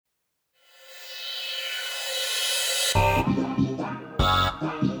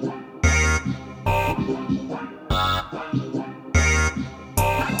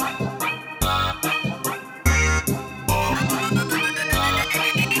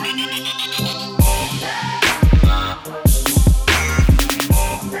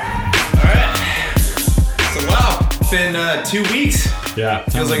been 2 weeks. Yeah.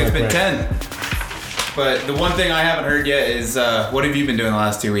 Feels like it's been 10. But the one thing I haven't heard yet is what have you been doing the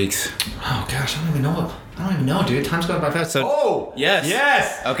last 2 weeks? Oh gosh, I don't even know, dude. Time's going by fast. So,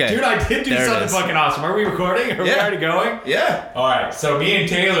 yes. Okay. Dude, I did do something fucking awesome. Are we recording? Are we already going? Yeah. All right. So me and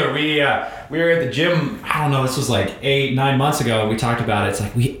Taylor, we were at the gym. I don't know. This was like 8-9 months ago. We talked about it. It's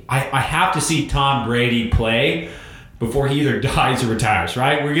like I have to see Tom Brady play before he either dies or retires,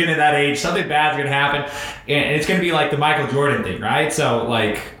 right? We're getting to that age. Something bad's going to happen. And it's going to be like the Michael Jordan thing, right? So,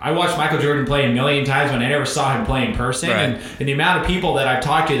 like, I watched Michael Jordan play a million times when I never saw him play in person. Right. And the amount of people that I've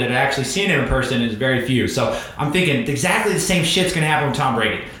talked to that have actually seen him in person is very few. So, I'm thinking exactly the same shit's going to happen with Tom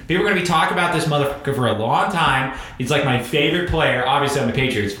Brady. People are going to be talking about this motherfucker for a long time. He's like my favorite player. Obviously, I'm the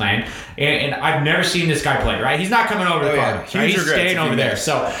Patriots fan. And I've never seen this guy play, right? He's not coming over to the Cardinals. Right? He's staying over there.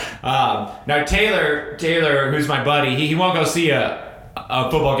 So, now Taylor, who's my buddy, he won't go see a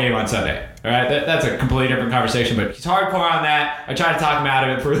football game on Sunday. All right, that's a completely different conversation, but he's hardcore on that. I tried to talk him out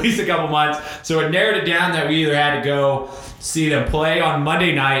of it for at least a couple months. So it narrowed it down that we either had to go see them play on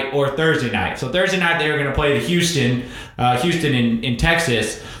Monday night or Thursday night. So Thursday night they were going to play the Houston in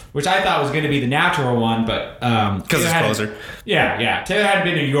Texas, which I thought was going to be the natural one, but because it's closer. Yeah. Taylor hadn't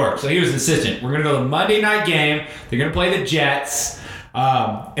been to New York, so he was insistent. We're going to go to the Monday night game. They're going to play the Jets.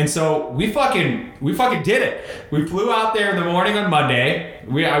 And so we fucking did it. We flew out there in the morning on Monday.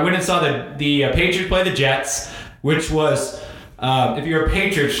 I went and saw the Patriots play the Jets, which was, if you're a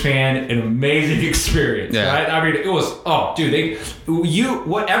Patriots fan, an amazing experience. Yeah. Right? I mean, it was,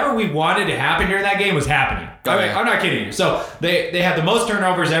 whatever we wanted to happen during that game was happening. I'm not kidding you. So they had the most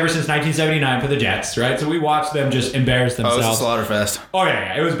turnovers ever since 1979 for the Jets, right? So we watched them just embarrass themselves. Oh, it was a slaughter fest. Oh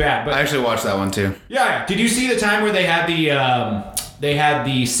yeah, it was bad. But I actually watched that one too. Yeah. Did you see the time where they had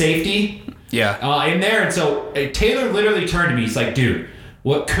the safety? Yeah. In there, and so Taylor literally turned to me. He's like, dude,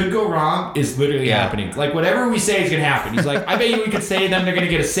 what could go wrong is literally happening. Like, whatever we say is going to happen. He's like, I bet you we could say them, they're going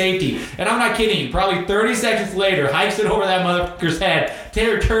to get a safety. And I'm not kidding you. Probably 30 seconds later, hikes it over that motherfucker's head.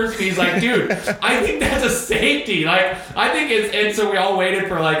 Taylor turns to me. He's like, dude, I think that's a safety. Like, I think it's... And so we all waited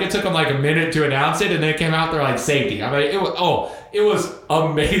for, like, it took them, like, a minute to announce it, and then it came out there, like, safety. I mean, it was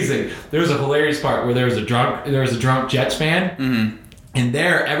amazing. There was a hilarious part where there was a drunk Jets fan. Mm-hmm. And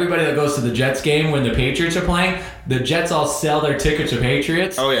there, everybody that goes to the Jets game when the Patriots are playing, the Jets all sell their tickets to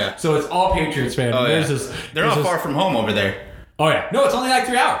Patriots. Oh, yeah. So it's all Patriots fans. Oh, yeah. They're not far from home over there. Oh, yeah. No, it's only like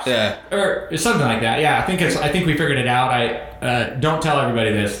 3 hours. Yeah. Or something like that. Yeah, I think we figured it out. I don't tell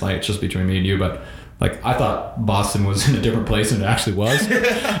everybody this. Like, it's just between me and you, but... Like, I thought Boston was in a different place than it actually was.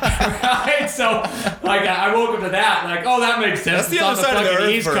 Right? So, like, I woke up to that. Like, oh, that makes sense. That's the other side of the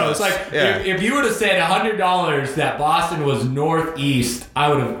East Coast. Like, if you would have said $100 that Boston was northeast, I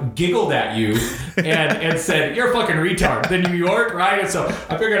would have giggled at you and said, you're a fucking retard. The New York, right? And so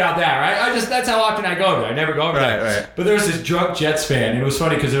I figured out that, right? That's how often I go there. I never go over there. Right. But there was this drunk Jets fan. And it was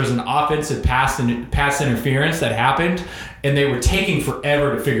funny because there was an offensive pass interference that happened. And they were taking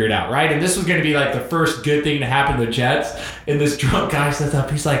forever to figure it out, right? And this was going to be like the first good thing to happen to the Jets. And this drunk guy sets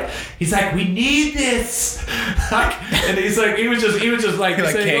up. He's like, we need this. And he was just like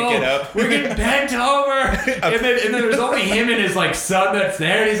saying, can't get up. We're getting bent over. and then there's only him and his like son that's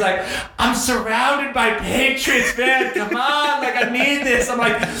there. And he's like, I'm surrounded by Patriots, man. Come on, like I need this. I'm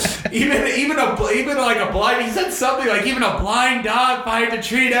like, even like a blind. He said something like even a blind dog fight to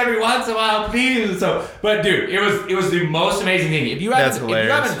treat every once in a while, please. So, but dude, it was the most amazing thing. If you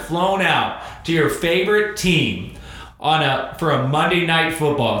haven't flown out to your favorite team for a Monday night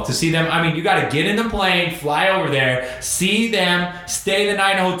football to see them, I mean, you got to get in the plane, fly over there, see them, stay the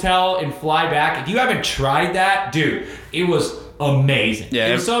night in a hotel, and fly back. If you haven't tried that, dude, it was amazing. Yeah,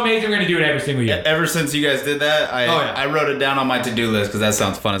 it was so amazing. We're going to do it every single year. Ever since you guys did that, I wrote it down on my to-do list because that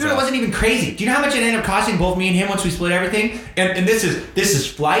sounds fun as hell. Dude, it wasn't even crazy. Do you know how much it ended up costing both me and him once we split everything? And this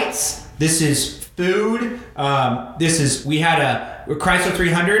is flights. This is food. We had a Chrysler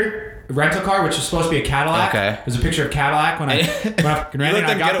 300 rental car, which was supposed to be a Cadillac. Okay. There's a picture of Cadillac when I ran it.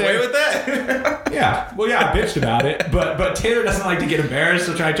 I got get there. Away with that? Yeah. Well, yeah, I bitched about it, but Taylor doesn't like to get embarrassed,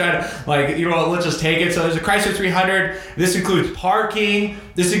 so I try to let's just take it. So there's a Chrysler 300. This includes parking.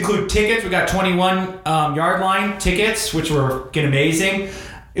 This includes tickets. We got 21 yard line tickets, which were fucking amazing.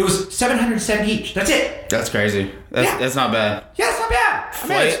 It was $770 each. That's it. That's crazy. That's not bad. Yeah, it's not bad.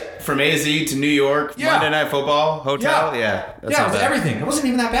 Flight from AZ to New York, Monday Night Football, hotel. Yeah. It was everything. It wasn't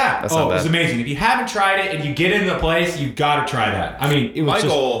even that bad. It was amazing. If you haven't tried it and you get into the place, you got to try that. I mean, it was my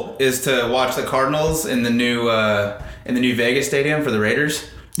goal is to watch the Cardinals in the new Vegas stadium for the Raiders.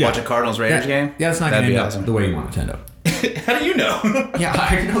 Yeah. Watch a Cardinals-Raiders game. Yeah, it's not going to end up the way you want it to end up. How do you know? Yeah,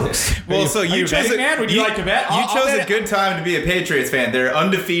 I know this. Well, so you chose betting, man? Would you like to bet? You chose bet a good time to be a Patriots fan. They're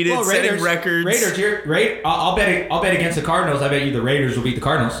undefeated, setting records. Raiders. I'll bet against the Cardinals. I bet you the Raiders will beat the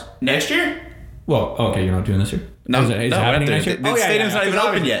Cardinals next year. Well, okay, you're not doing this year. No, is it happening next year? The stadium's not even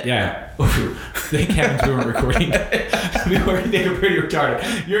open yet. Yeah. Thank heavens we weren't recording. They were pretty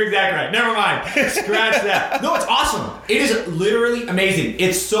retarded. You're exactly right. Never mind. Scratch that. No, it's awesome. It is literally amazing.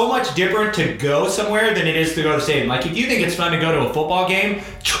 It's so much different to go somewhere than it is to go to the stadium. Like, if you think it's fun to go to a football game,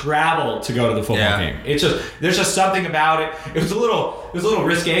 travel to go to the football game. It's just, there's just something about it. It was a little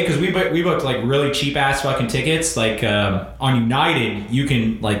risque because we booked like really cheap ass fucking tickets. Like on United, you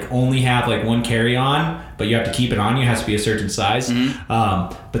can like only have like one carry on, but you have to keep it on you. It has to be a certain size.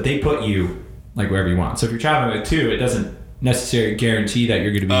 Mm-hmm. But they put you like wherever you want. So if you're traveling with two, it doesn't necessarily guarantee that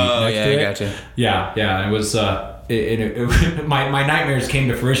you're going to be next to it. Gotcha. Yeah. It was. My nightmares came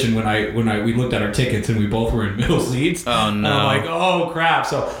to fruition when we looked at our tickets and we both were in middle seats. Oh no! And I'm like, oh crap!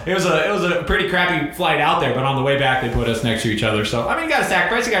 So it was a pretty crappy flight out there, but on the way back they put us next to each other. So I mean, you got to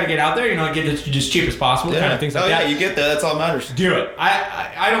sacrifice. You got to get out there. You know, get it as cheap as possible. Kind of things like that. Yeah, you get there. That's all that matters. Do it.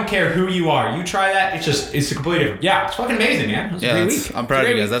 I don't care who you are. You try that. It's completely different. Yeah, it's fucking amazing, man. It's a great week. I'm proud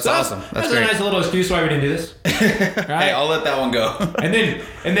of you guys. That's awesome. That's a nice little excuse why we didn't do this. Right? Hey, I'll let that one go.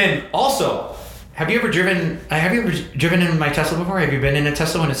 and then also. Have you ever driven in my Tesla before? Have you been in a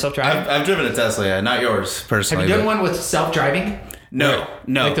Tesla when it's self-driving? I've driven a Tesla, yeah. Not yours, personally. Have you done one with self-driving? No.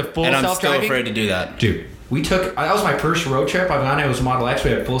 Like the full and I'm self-driving? still afraid to do that. Dude, that was my first road trip. I've gone, it was a Model X.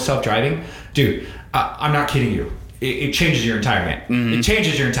 We had full self-driving. Dude, I'm not kidding you. It changes your entire game. Mm-hmm. It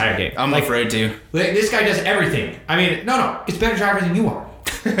changes your entire game. I'm afraid to. This guy does everything. I mean, no. It's better driver than you are.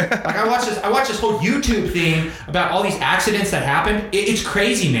 Like I watched this whole YouTube thing about all these accidents that happen. It's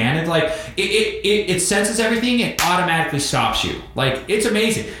crazy, man. It's like it senses everything. It automatically stops you. Like, it's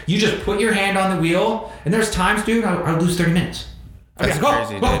amazing. You just put your hand on the wheel, and there's times, dude, I lose 30 minutes. That's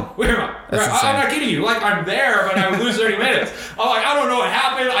crazy, dude. Where am I? I'm not kidding you. Like, I'm there, but I would lose 30 minutes. I'm like, I don't know what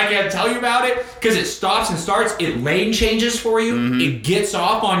happened. I can't tell you about it because it stops and starts. It lane changes for you. Mm-hmm. It gets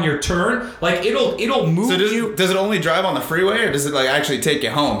off on your turn. Like, it'll move you. Does it only drive on the freeway, or does it like actually take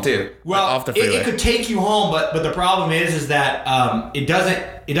you home too? Well, like off the freeway? It could take you home, but the problem is that it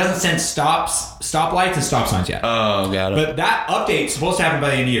doesn't send stoplights and stop signs yet. Oh, got it. But that update's supposed to happen by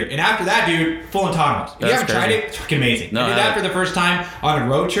the end of the year. And after that, dude, full autonomous. If you haven't tried it, it's fucking amazing. No, I did that for the first time on a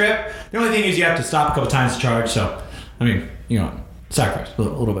road trip. The only thing is you have to stop a couple times to charge. So, I mean, you know, sacrifice. A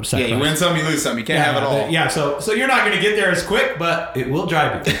little bit of sacrifice. Yeah, you win some, you lose some. You can't have it all. So you're not going to get there as quick, but it will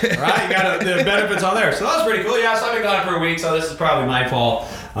drive you. All right? You got the benefits on there. So that's pretty cool. Yeah, so I've been gone for a week, so this is probably my fault.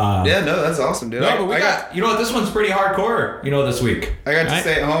 That's awesome, dude. No, but you know what? This one's pretty hardcore, this week. I got to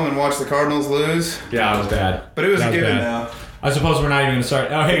stay at home and watch the Cardinals lose. Yeah, it was bad. But it was a given now. I suppose we're not even going to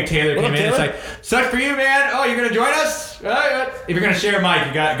start. Oh, hey, Taylor came in. It's like, sucks for you, man. Oh, you're going to join us? If you're going to share a mic,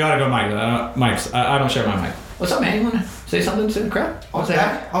 you got to go mic. Mike's. I don't share my mic. What's up, man? You want to say something to the crowd? I'll be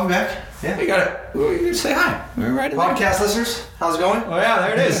back. Yeah. You got to say hi. We're right in Podcast listeners, how's it going? Oh, yeah,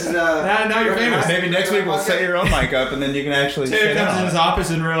 there it is. Now you're famous. Maybe next week we'll set your own mic up, and then you can actually Taylor comes in his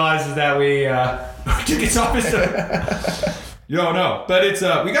office and realizes that we took his office. No, but it's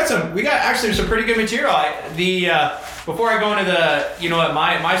we got actually some pretty good material. Before I go into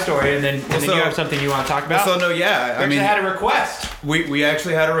my story, and then you have something you want to talk about. So no, yeah, I had a request. We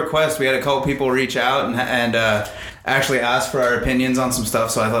actually had a request. We had a couple people reach out and actually ask for our opinions on some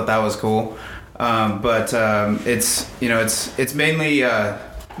stuff. So I thought that was cool. But it's mainly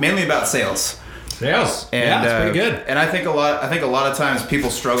about sales. Sales, and it's pretty good. And I think a lot of times people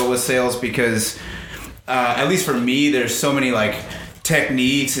struggle with sales because, at least for me, there's so many like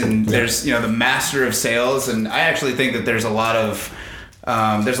techniques and there's the master of sales, and I actually think that there's a lot of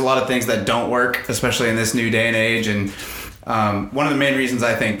things that don't work, especially in this new day and age. And one of the main reasons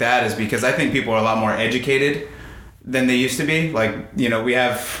I think that is because I think people are a lot more educated than they used to be. Like, we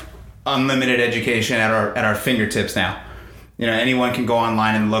have unlimited education at our fingertips now. Anyone can go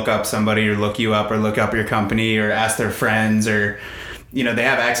online and look up somebody or look you up or look up your company or ask their friends, or they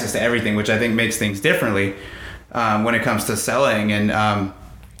have access to everything, which I think makes things differently when it comes to selling. And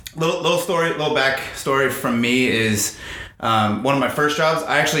little back story from me is one of my first jobs.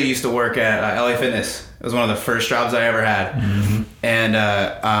 I actually used to work at LA Fitness. It was one of the first jobs I ever had. Mm-hmm. And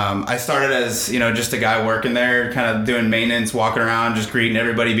I started as just a guy working there, kind of doing maintenance, walking around, just greeting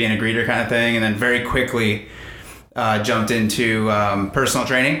everybody, being a greeter kind of thing. And then very quickly jumped into personal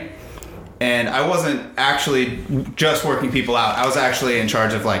training. And I wasn't actually just working people out. I was actually in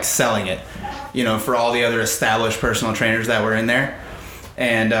charge of like selling it, for all the other established personal trainers that were in there.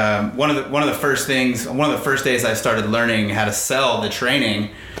 And one of the first days I started learning how to sell the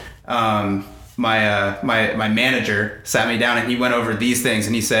training, my manager sat me down and he went over these things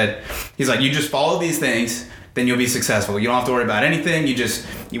and he's like, you just follow these things, then you'll be successful. You don't have to worry about anything.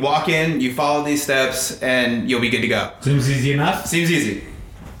 You walk in, you follow these steps, and you'll be good to go. Seems easy enough. Seems easy.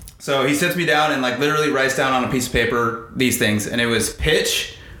 So he sits me down and like literally writes down on a piece of paper these things, and it was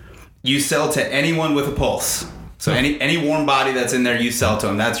pitch. You sell to anyone with a pulse. So any warm body that's in there, you sell to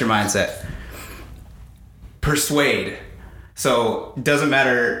them. That's your mindset. Persuade. So it doesn't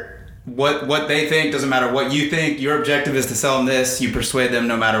matter what they think, doesn't matter what you think. Your objective is to sell them this. You persuade them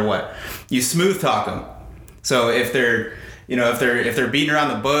no matter what. You smooth talk them. So if they're beating around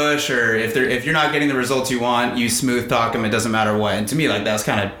the bush, or if you're not getting the results you want, you smooth talk them. It doesn't matter what. And to me, like, that's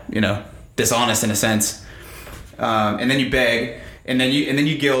kind of dishonest in a sense. And then you beg, and then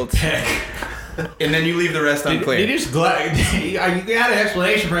you guilt, and then you leave the rest unclear. You just you had an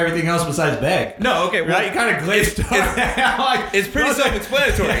explanation for everything else besides beg. No, okay, well, right? You kind of glazed over. It's pretty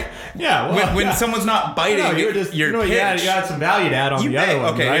self-explanatory. Yeah, well, when someone's not biting, you're just, your pitch. You had some value to add on the other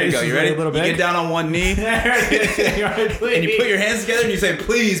one. Okay, right? here you go. You ready? You get down on one knee, and you put your hands together, and you say,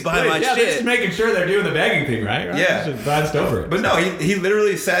 "Please buy my shit." Just making sure they're doing the begging thing, right? Yeah, just glanced over it. But no, he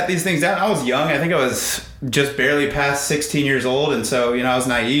literally sat these things down. I was young. I think I was just barely past 16 years old, and so I was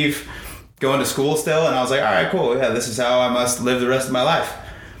naive, going to school still, and I was like, all right, cool. Yeah, this is how I must live the rest of my life.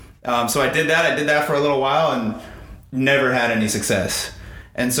 So I did that. I did that for a little while, and never had any success.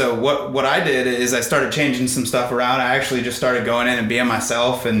 And so what I did is I started changing some stuff around. I actually just started going in and being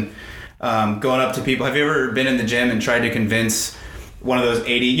myself and going up to people. Have you ever been in the gym and tried to convince one of those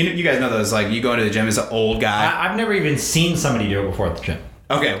 80? You guys know those, like, you go into the gym as an old guy. I've never even seen somebody do it before at the gym.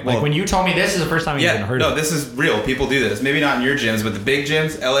 Okay, well, like when you told me this is the first time I've even heard of it. No, this is real. People do this. Maybe not in your gyms, but the big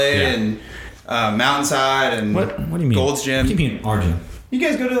gyms, LA and Mountainside and what do you mean? Gold's Gym. What do you mean our gym? You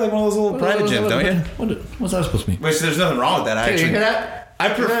guys go to like one of those little private gyms, don't you? What's that supposed to mean? Which there's nothing wrong with that, actually. You hear that? I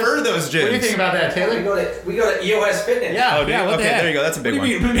prefer those gyms. What do you think about that, Taylor? We go to EOS Fitness. Yeah, Oh, dude. yeah. What Okay, the heck? there you go. That's a big what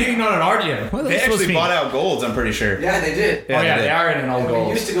do you one. mean not an our gym? They actually bought out Gold's, I'm pretty sure. Yeah, they did. Yeah, they are in an old We Gold.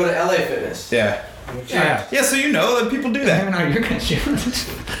 used to go to LA Fitness. Yeah. Yeah. Yeah, so that people do that. You're gonna shoot.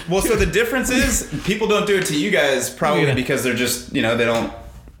 Well, so the difference is people don't do it to you guys probably because they're just, they don't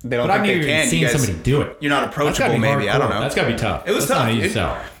But I've think never they can. seen somebody do it. You're not approachable, maybe. I don't know. That's gotta be tough. It was That's tough. Not easy to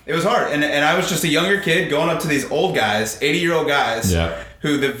sell. It was hard, and I was just a younger kid going up to these old guys, 80-year-old guys,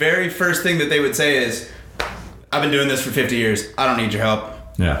 who the very first thing that they would say is, "I've been doing this for 50 years. I don't need your help."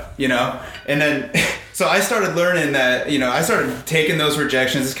 Yeah. And then so I started learning that, I started taking those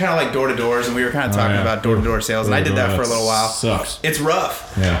rejections. It's kind of like door-to-doors, and we were kind of talking about door-to-door sales, and I did that for a little while. Sucks. It's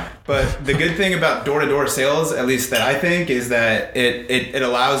rough. Yeah. But the good thing about door-to-door sales, at least that I think, is that it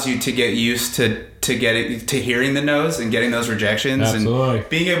allows you to get used to hearing the no's and getting those rejections. Absolutely. And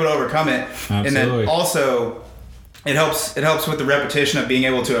being able to overcome it. Absolutely. And then also it helps with the repetition of being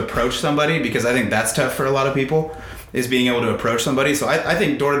able to approach somebody, because I think that's tough for a lot of people, is being able to approach somebody. So I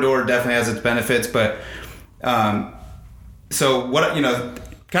think door-to-door definitely has its benefits, but so what,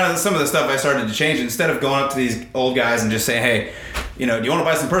 kind of some of the stuff I started to change, instead of going up to these old guys and just saying, hey, do you want to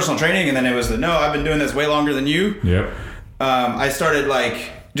buy some personal training? And then it was no, I've been doing this way longer than you. Yep. I started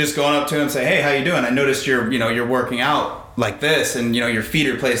just going up to him and say, hey, how you doing? I noticed you're working out like this, and your feet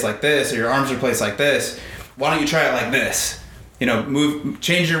are placed like this, or your arms are placed like this. Why don't you try it like this?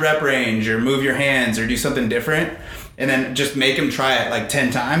 Change your rep range, or move your hands, or do something different, and then just make him try it like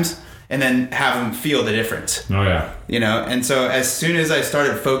 10 times, and then have him feel the difference. Oh yeah. And so as soon as I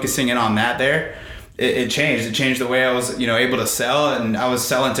started focusing in on that it changed. It changed the way I was, able to sell, and I was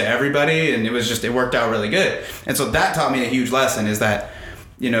selling to everybody, and it worked out really good. And so that taught me a huge lesson, is that,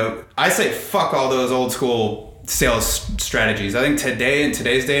 I say fuck all those old school sales strategies. I think in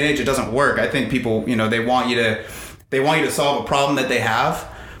today's day and age, it doesn't work. I think people, they want you to solve a problem that they have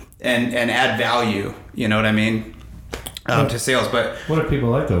and add value, you know what I mean? To sales. But what if people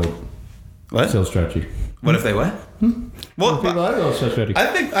like the sales strategy? What if they what? Well, people like the sales strategy. I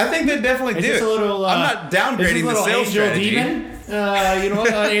think they definitely do. A little, I'm not downgrading the sales angel strategy. Demon,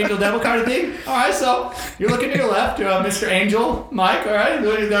 angel devil kind of thing. All right, so you're looking to your left, Mr. Angel, Mike. All right,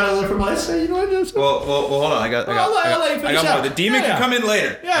 you got a different place. Well, hold on. I got more. The demon can come in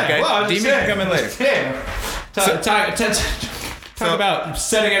later. Yeah, okay. Well, demon can come in later. Talk about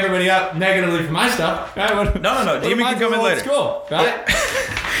setting everybody up negatively for my stuff. No. Demon can come in later. Cool. Yeah.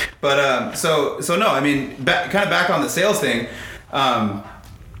 But so no. I mean, back on the sales thing.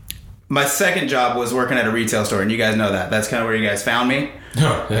 my second job was working at a retail store, and you guys know that. That's kind of where you guys found me.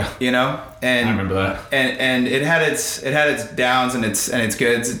 Oh, yeah. You know, and I remember that. And it had its downs and its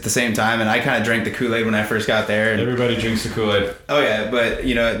goods at the same time. And I kind of drank the Kool-Aid when I first got there. And, Everybody drinks the Kool-Aid. oh yeah, but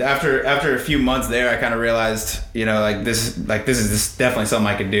you know, after a few months there, I kind of realized, you know, like this is definitely something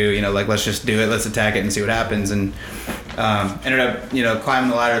I could do. You know, like let's just do it, let's attack it and see what happens. And ended up, you know, climbing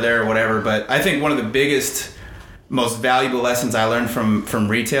the ladder there or whatever. But I think one of the biggest, most valuable lessons I learned from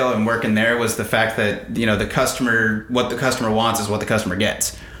retail and working there was the fact that, you know, what the customer wants is what the customer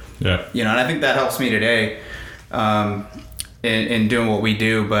gets. Yeah. You know, and I think that helps me today in doing what we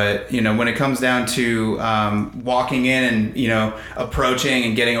do. But, you know, when it comes down to walking in and, you know, approaching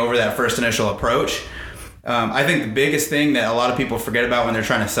and getting over that first initial approach, I think the biggest thing that a lot of people forget about when they're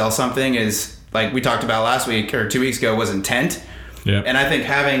trying to sell something is, like we talked about last week or 2 weeks ago, was intent. Yeah. And I think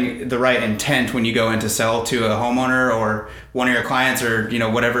having the right intent when you go in to sell to a homeowner or one of your clients or, you know,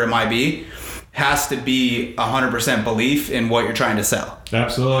 whatever it might be, has to be 100% belief in what you're trying to sell.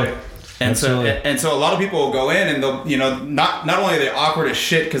 Absolutely. And Absolutely. so a lot of people will go in and they'll, you know, not only are they awkward as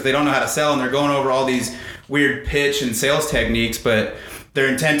shit because they don't know how to sell and they're going over all these weird pitch and sales techniques, but their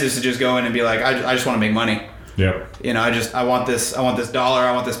intent is to just go in and be like, I just want to make money. Yep. You know, I want this dollar,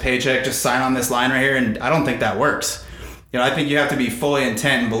 I want this paycheck, just sign on this line right here. And I don't think that works. You know, I think you have to be fully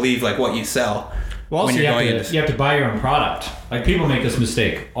intent and believe like what you sell. Well, also when you're you have to buy your own product. Like, people make this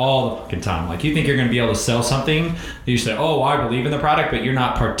mistake all the fucking time. Like, you think you're going to be able to sell something that you say, oh, I believe in the product, but you're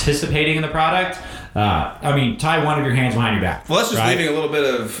not participating in the product. I mean, tie one of your hands behind your back. Well, that's just right? leaving a little bit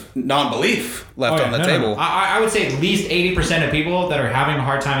of non-belief left on the table. I would say at least 80% of people that are having a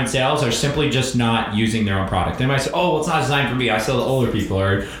hard time in sales are simply just not using their own product. They might say, oh, well, it's not designed for me. I sell to older people.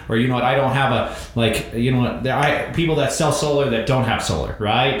 Or you know what, I don't have a, like, you know what, people that sell solar that don't have solar,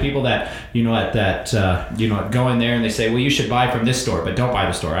 right? People that, you know what, go in there and they say, well, you should buy from this store, but don't buy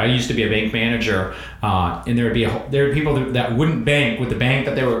the store. I used to be a bank manager, and there were people that wouldn't bank with the bank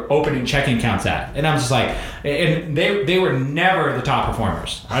that they were opening checking accounts at. And I'm just like, and they were never the top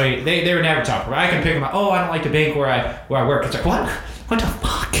performers. I mean, they were never top performers. I can pick them up. Oh, I don't like the bank where I work. It's like, what the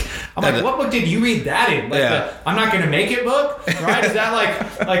fuck? I'm like, what book did you read that in? Like, I'm not gonna make it book, right? Is that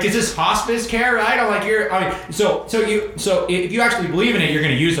like is this hospice care, right? So if you actually believe in it, you're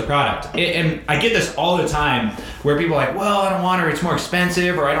gonna use the product. And I get this all the time where people are like, well, I don't want it, or it's more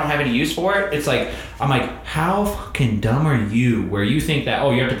expensive, or I don't have any use for it. It's like, I'm like, how fucking dumb are you where you think that,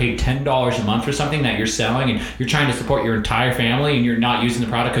 oh, you have to pay $10 a month for something that you're selling and you're trying to support your entire family and you're not using the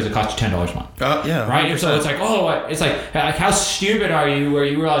product because it costs you $10 a month. Yeah. Right? And so it's like, how stupid are you where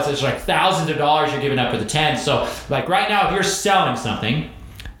you realize it's like thousands of dollars you're giving up for the 10. So like right now, if you're selling something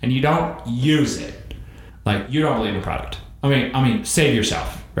and you don't use it, like, you don't believe in the product. I mean, save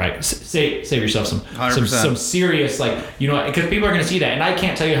yourself. Right, save yourself some serious, like, you know, because people are going to see that, and I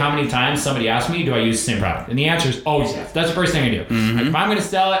can't tell you how many times somebody asks me, do I use the same product? And the answer is always yes. That's the first thing I do. Mm-hmm. Like, if I'm going to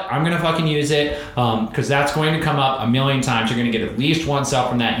sell it, I'm going to fucking use it, because that's going to come up a million times. You're going to get at least one sell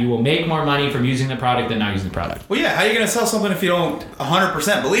from that. You will make more money from using the product than not using the product. Well, yeah. How are you going to sell something if you don't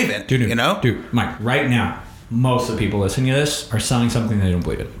 100% believe in? Dude, you know, Mike. Right now, most of the people listening to this are selling something they don't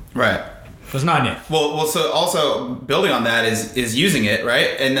believe in. Right. That's not it. Well. So also building on that is using it,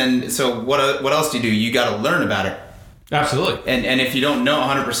 right? And then so what else do? You got to learn about it. Absolutely. And if you don't know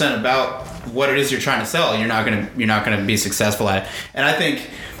 100% about what it is you're trying to sell, you're not gonna be successful at it. And I think,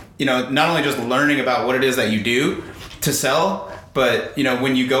 you know, not only just learning about what it is that you do to sell, but, you know,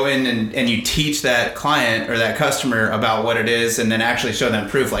 when you go in and you teach that client or that customer about what it is, and then actually show them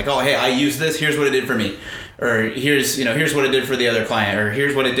proof, like, oh, hey, I use this. Here's what it did for me. Or here's what it did for the other client, or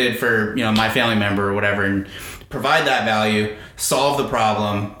here's what it did for, you know, my family member or whatever, and provide that value, solve the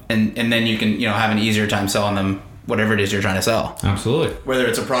problem, and then you can, you know, have an easier time selling them whatever it is you're trying to sell. Absolutely. Whether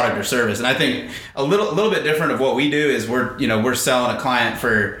it's a product or service. And I think a little bit different of what we do is we're selling a client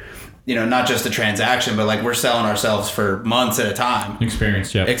for, you know, not just a transaction, but like we're selling ourselves for months at a time.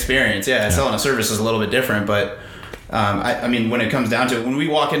 Experience, yeah. Selling a service is a little bit different, but I mean, when it comes down to it, when we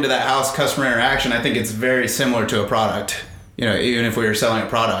walk into that house, customer interaction, I think it's very similar to a product. You know, even if we were selling a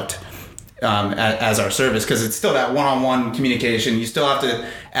product as our service, because it's still that one-on-one communication. You still have to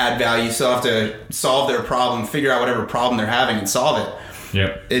add value. You still have to solve their problem, figure out whatever problem they're having, and solve it.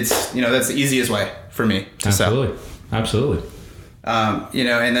 Yep. It's, you know, that's the easiest way for me to sell. Absolutely. You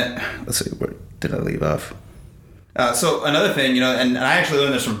know, and then let's see, where did I leave off? So another thing, you know, and I actually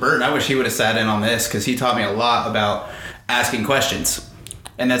learned this from Burton. I wish he would have sat in on this, because he taught me a lot about asking questions.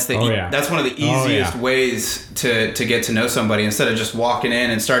 And that's that's one of the easiest ways to get to know somebody, instead of just walking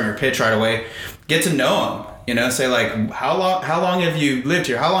in and starting your pitch right away. Get to know them, you know, say like, how long have you lived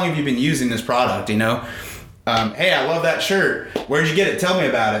here? How long have you been using this product? You know, hey, I love that shirt. Where'd you get it? Tell me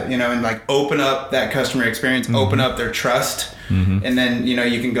about it. And like open up that customer experience, open up their trust. And then,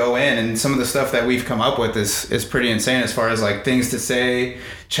 you can go in, and some of the stuff that we've come up with is pretty insane as far as like things to say,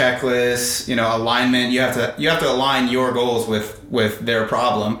 checklists, alignment. You have to align your goals with their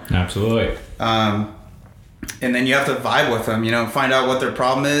problem. Absolutely. And then you have to vibe with them, find out what their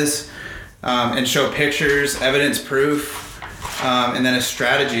problem is, and show pictures, evidence, proof, and then a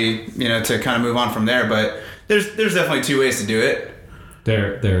strategy, to kind of move on from there. But there's definitely 2 ways to do it.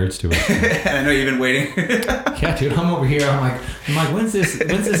 There it's too. I know you've been waiting. Yeah, dude, I'm over here. I'm like, when's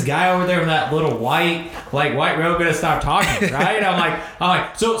this guy over there with that little white robe gonna stop talking, right? I'm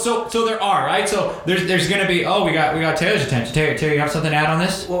like, so there are, right? So there's gonna be. Oh, we got Taylor's attention. Taylor, you have something to add on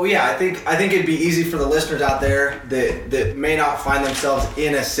this? Well, yeah, I think it'd be easy for the listeners out there that may not find themselves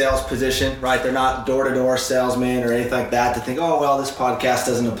in a sales position, right? They're not door-to-door salesmen or anything like that, to think, oh, well, this podcast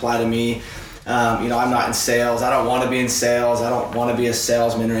doesn't apply to me. I'm not in sales. I don't want to be in sales. I don't want to be a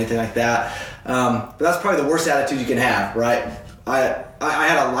salesman or anything like that. But that's probably the worst attitude you can have, right? I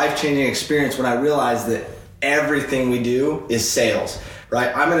had a life-changing experience when I realized that everything we do is sales,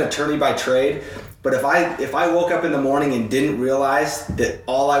 right? I'm an attorney by trade, but if I woke up in the morning and didn't realize that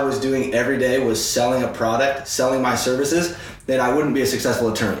all I was doing every day was selling a product, selling my services, then I wouldn't be a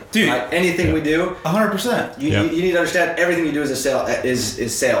successful attorney. Dude, right? Anything we do, 100%. You need to understand everything you do is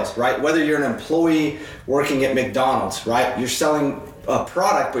is sales, right? Whether you're an employee working at McDonald's, right? You're selling a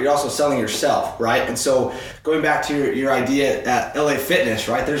product, but you're also selling yourself, right? And so going back to your idea at LA Fitness,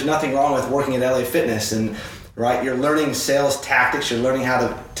 right? There's nothing wrong with working at LA Fitness, and right, you're learning sales tactics, you're learning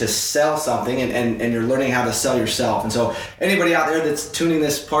how to sell something, and you're learning how to sell yourself. And so anybody out there that's tuning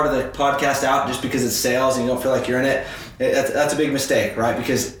this part of the podcast out just because it's sales and you don't feel like you're in it, that's a big mistake, right?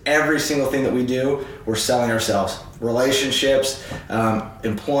 Because every single thing that we do, we're selling ourselves. Relationships,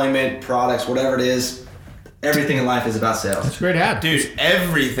 employment, products, whatever it is, everything in life is about sales. That's a great ad. Dude,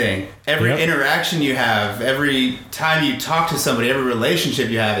 everything. Every interaction you have, every time you talk to somebody, every relationship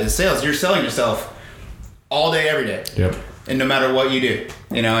you have is sales. You're selling yourself all day, every day. Yep. And no matter what you do,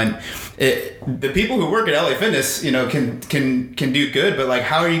 and the people who work at LA Fitness, can do good, but like,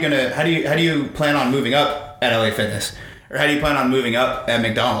 how do you plan on moving up at LA Fitness? Or how do you plan on moving up at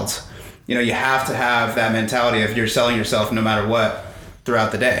McDonald's? You have to have that mentality of you're selling yourself no matter what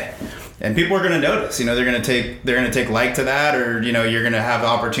throughout the day. And people are going to notice, they're going to take like to that, or, you're going to have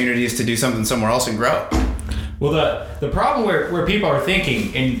opportunities to do something somewhere else and grow. Well, the problem where people are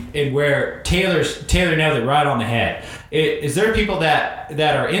thinking and where Taylor nailed it right on the head is there are people that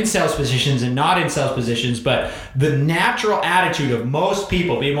are in sales positions and not in sales positions, but the natural attitude of most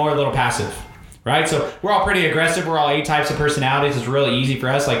people be more a little passive. Right? So we're all pretty aggressive. We're all A types of personalities. It's really easy for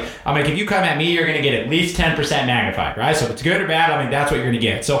us. Like, if you come at me, you're going to get at least 10% magnified, right? So if it's good or bad, that's what you're going to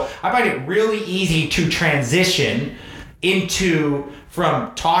get. So I find it really easy to transition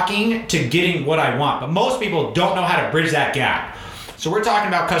from talking to getting what I want. But most people don't know how to bridge that gap. So we're talking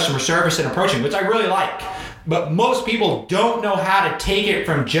about customer service and approaching, which I really like. But most people don't know how to take it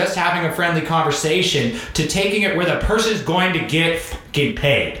from just having a friendly conversation to taking it where the person's going to get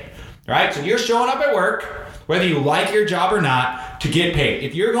paid. Right? So you're showing up at work, whether you like your job or not, to get paid.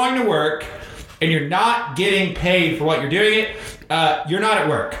 If you're going to work and you're not getting paid for what you're doing you're not at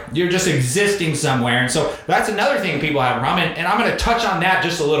work. You're just existing somewhere. And so that's another thing people have a problem. And I'm going to touch on that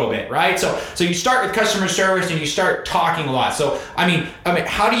just a little bit, right? So you start with customer service and you start talking a lot. So I mean,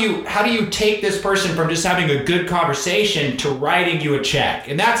 how do you take this person from just having a good conversation to writing you a check?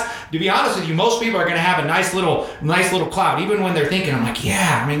 And that's, to be honest with you, most people are going to have a nice little cloud, even when they're thinking. I'm like,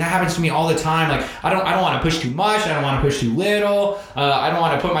 yeah, that happens to me all the time. Like, I don't want to push too much. I don't want to push too little. I don't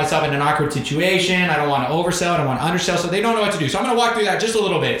want to put myself in an awkward situation. I don't want to oversell. I don't want to undersell. So they don't know what to do. So I'm going to walk through that just a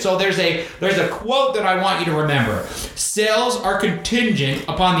little bit. So there's a quote that I want you to remember. Sales are contingent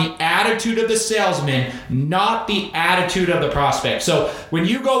upon the attitude of the salesman, not the attitude of the prospect. So when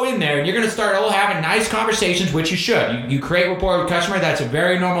you go in there and you're going to start having nice conversations, which you should. You create rapport with the customer. That's a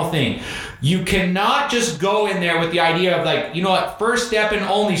very normal thing. You cannot just go in there with the idea of like, first step and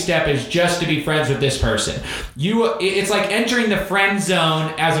only step is just to be friends with this person. It's like entering the friend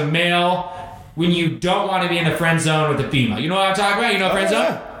zone as a male when you don't want to be in the friend zone with a female. You know what I'm talking about? You know friend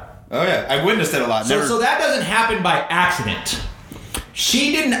zone? Oh yeah, I've witnessed it a lot. So that doesn't happen by accident.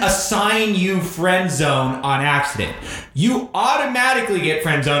 She didn't assign you friend zone on accident. You automatically get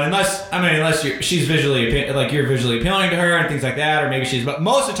friend zone unless she's visually like you're visually appealing to her and things like that, or maybe she's. But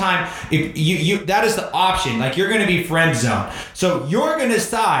most of the time, if you that is the option. Like, you're going to be friend zone. So you're going to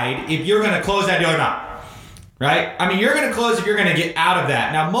decide if you're going to close that deal or not. right? I mean, you're going to close if you're going to get out of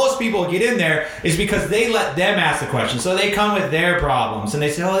that. Now, most people get in there is because they let them ask the question. So they come with their problems and they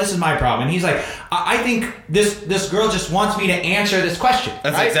say, oh, this is my problem. And he's like, I think this girl just wants me to answer this question.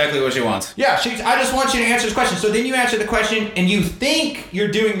 That's right? exactly what she wants. Yeah, I just want you to answer this question. So then you answer the question and you think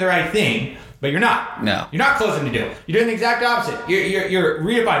you're doing the right thing, but you're not. No. You're not closing the deal. You're doing the exact opposite. You're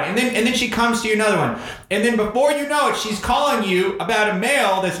redefining. And then she comes to you another one. And then before you know it, she's calling you about a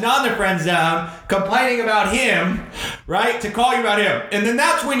male that's not in the friend zone, complaining about him, right? To call you about him. And then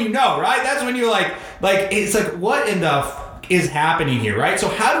that's when you know, right? That's when you're like it's like, what in the is happening here, right? So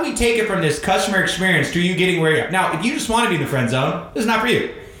how do we take it from this customer experience to you getting where you're at? Now, if you just want to be in the friend zone, this is not for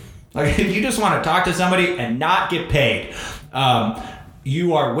you. Like, if you just want to talk to somebody and not get paid,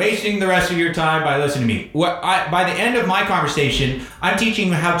 you are wasting the rest of your time by listening to me. By the end of my conversation, I'm teaching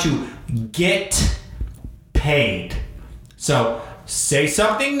you how to get paid. So say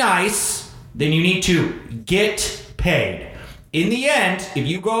something nice, then you need to get paid. In the end, if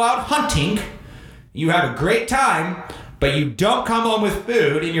you go out hunting, you have a great time, but you don't come home with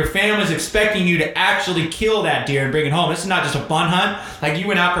food and your family's expecting you to actually kill that deer and bring it home. This is not just a fun hunt, like you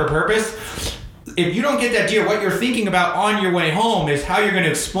went out for a purpose. If you don't get that deer, what you're thinking about on your way home is how you're going to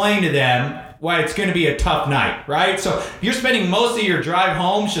explain to them why it's going to be a tough night, right? So you're spending most of your drive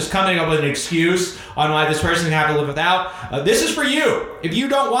home just coming up with an excuse on why this person's going to have to live without. This is for you. If you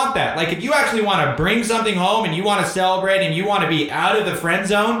don't want that, like if you actually want to bring something home and you want to celebrate and you want to be out of the friend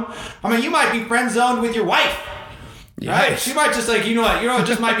zone, I mean, you might be friend zoned with your wife. Right? She might just like, you know what, it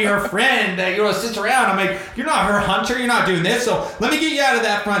just might be her friend that, sits around. I'm like, you're not her hunter. You're not doing this. So let me get you out of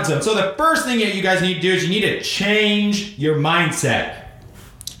that front zone. So the first thing that you guys need to do is you need to change your mindset.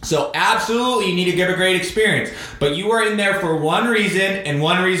 So absolutely, you need to give a great experience, but you are in there for one reason and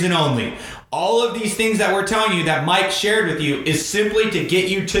one reason only. All of these things that we're telling you that Mike shared with you is simply to get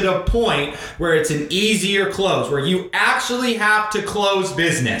you to the point where it's an easier close, where you actually have to close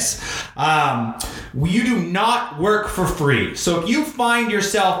business. You do not work for free. So if you find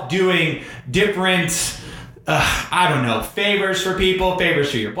yourself doing different, favors for people,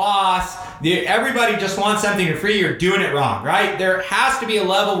 favors for your boss, everybody just wants something for free, you're doing it wrong, right? There has to be a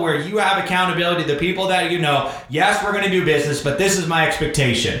level where you have accountability to the people that yes, we're going to do business, but this is my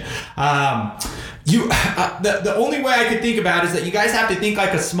expectation. The only way I could think about it is that you guys have to think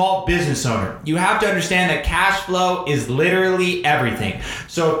like a small business owner. You have to understand that cash flow is literally everything.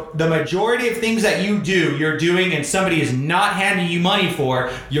 So the majority of things that you're doing and somebody is not handing you money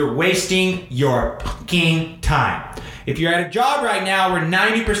for, you're wasting your fucking time. If you're at a job right now where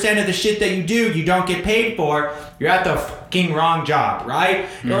 90% of the shit that you do, you don't get paid for, you're at the fucking wrong job, right?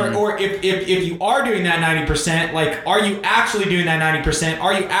 Mm-hmm. Or if you are doing that 90%, like, are you actually doing that 90%?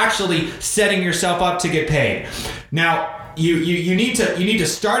 Are you actually setting yourself up to get paid? Now, you need to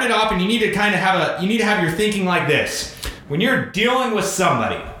start it off, and you need to kind of have your thinking like this. When you're dealing with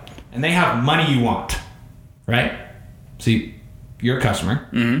somebody and they have money you want, right? See, you're a customer.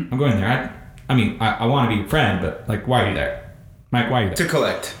 Mm-hmm. I'm going there. I want to be your friend, but like, why are you there? Mike, why are you there? To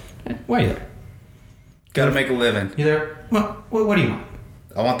collect. Why are you there? Gotta make a living. You there? What do you want?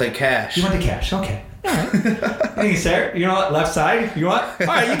 I want that cash. You want the cash? Okay. All right. Thank you, sir. You know what? Left side? You want? All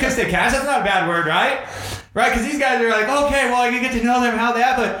right, you can say cash. That's not a bad word, right? Right? Because these guys are like, okay, well, you get to know them, how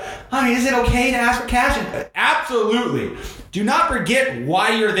that, but is it okay to ask for cash? Absolutely. Do not forget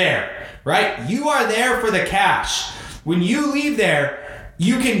why you're there, right? You are there for the cash. When you leave there,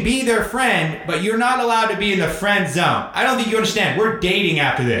 you can be their friend, but you're not allowed to be in the friend zone. I don't think you understand. We're dating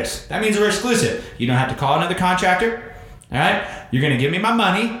after this. That means we're exclusive. You don't have to call another contractor. All right? You're going to give me my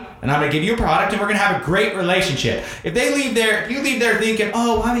money, and I'm going to give you a product, and we're going to have a great relationship. If you leave there thinking,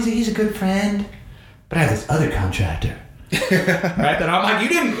 oh, well, he's a good friend, but I have this other contractor. Right? Then I'm like,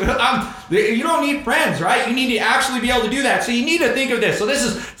 you don't need friends, right? You need to actually be able to do that. So you need to think of this.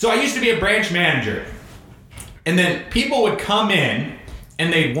 So I used to be a branch manager, and then people would come in,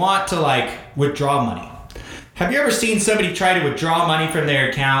 and they want to withdraw money. Have you ever seen somebody try to withdraw money from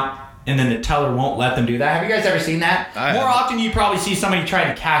their account and then the teller won't let them do that? Have you guys ever seen that? More often you probably see somebody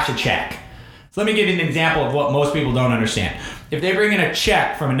trying to cash a check. So let me give you an example of what most people don't understand. If they bring in a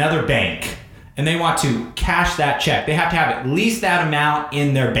check from another bank and they want to cash that check, they have to have at least that amount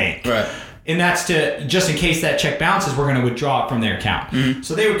in their bank. Right. And that's to, just in case that check bounces, we're going to withdraw it from their account. Mm-hmm.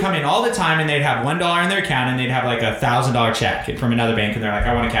 So they would come in all the time and they'd have $1 in their account and they'd have like $1,000 check from another bank and they're like,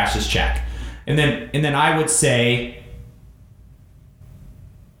 I want to cash this check. And then I would say,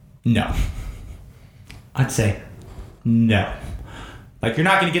 no. I'd say, no. Like, you're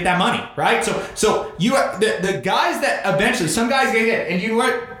not going to get that money, right? So you the guys that eventually, some guys get it, and you know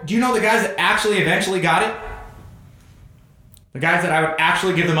what? Do you know the guys that actually eventually got it? The guys that I would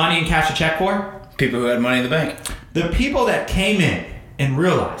actually give the money and cash a check for? People who had money in the bank. The people that came in and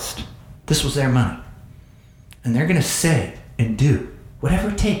realized this was their money. And they're going to say and do whatever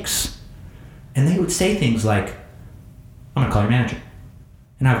it takes. And they would say things like, I'm going to call your manager.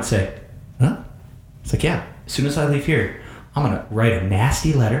 And I would say, huh? It's like, yeah, as soon as I leave here, I'm going to write a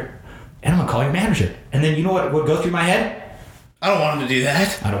nasty letter and I'm going to call your manager. And then you know what would go through my head? I don't want him to do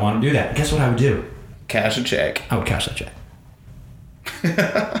that. I don't want him to do that. Guess what I would do? Cash a check. I would cash that check.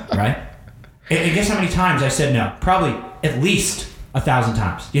 Right? And guess how many times I said no? Probably at least 1,000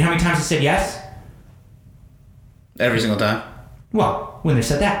 times. Do you know how many times I said yes? Every single time. Well, when they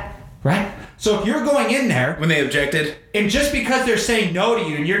said that, right? So if you're going in there, When they objected. and just because they're saying no to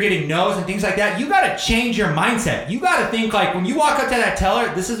you and you're getting no's and things like that, you got to change your mindset. You got to think like, when you walk up to that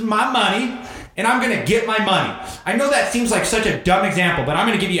teller, this is my money and I'm going to get my money. I know that seems like such a dumb example, but I'm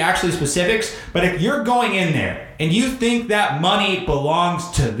going to give you actually specifics. But if you're going in there and you think that money belongs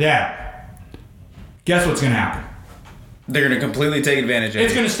to them, guess what's going to happen? They're going to completely take advantage of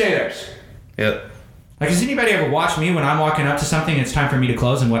It's it. going to stay theirs. Yep. Like, has anybody ever watched me when I'm walking up to something and it's time for me to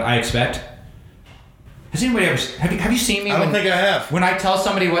close and what I expect? Has anybody ever... Have you seen me I don't think I have. when I tell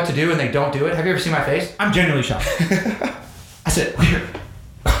somebody what to do and they don't do it? Have you ever seen my face? I'm genuinely shocked. I said,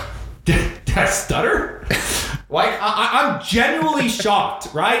 did I stutter? Like, I'm genuinely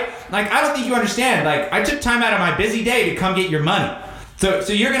shocked, right? Like, I don't think you understand. Like, I took time out of my busy day to come get your money.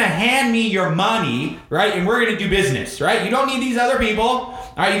 So you're going to hand me your money, right? And we're going to do business, right? You don't need these other people.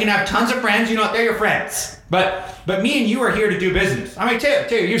 All right, you can have tons of friends. You know what? They're your friends. But me and you are here to do business. I mean,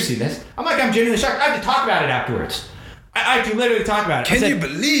 Taylor, you see this. I'm genuinely shocked. I have to talk about it afterwards. I have to literally talk about it. Can you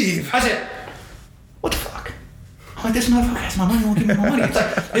believe? I said, what the fuck? I'm like, this motherfucker has my money, won't give me my money.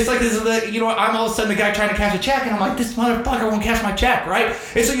 It's like this is the, I'm all of a sudden the guy trying to cash a check, and I'm like, this motherfucker won't cash my check, right?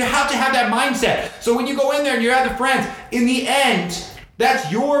 And so you have to have that mindset. So when you go in there and you're at the friends, in the end,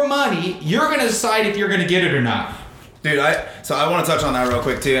 that's your money. You're going to decide if you're going to get it or not. Dude, I want to touch on that real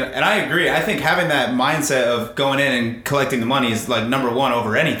quick too, and I agree. I think having that mindset of going in and collecting the money is like number one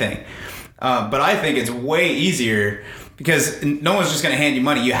over anything. But I think it's way easier because no one's just going to hand you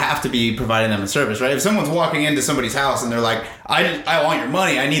money. You have to be providing them a service, right? If someone's walking into somebody's house and they're like, I want your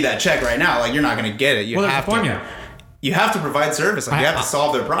money, I need that check right now, like you're not going to get it. You have to. You have to provide service. Like you have to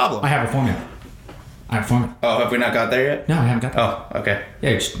solve their problem. I have a formula. Oh, have we not got there yet? No, I haven't got there. Oh, okay.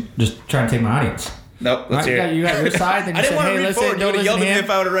 Yeah, just trying to take my audience. Nope, let's hear it. You got your side. Then you I didn't said, want to hey, read listen, forward. You would have yelled at me if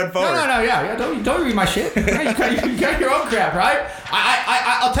I would have read forward. No, yeah. Don't read my shit. You got your own crap, right?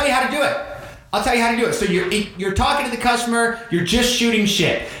 I'll tell you how to do it. So you're talking to the customer. You're just shooting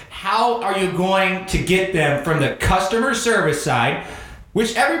shit. How are you going to get them from the customer service side,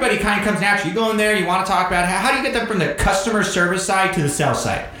 which everybody kind of comes natural. You go in there, you want to talk about how do you get them from the customer service side to the sales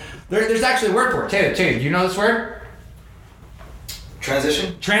side? There's actually a word for it. Taylor, do you know this word?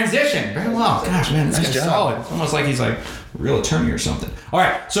 Transition. Very well. Gosh, man, this guy's solid. It's almost like he's like a real attorney or something. All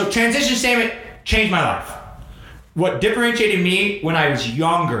right, so transition statement changed my life. What differentiated me when I was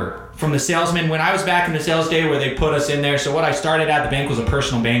younger from the salesman, when I was back in the sales day where they put us in there. So what I started at the bank was a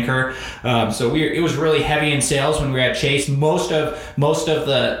personal banker. It was really heavy in sales when we were at Chase. Most of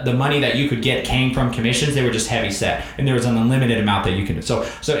the money that you could get came from commissions. They were just heavy set, and there was an unlimited amount that you can do. So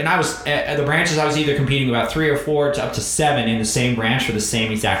and I was at the branches. I was either competing about 3 or 4 to up to 7 in the same branch for the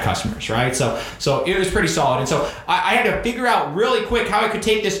same exact customers, right? So it was pretty solid. And so I had to figure out really quick how I could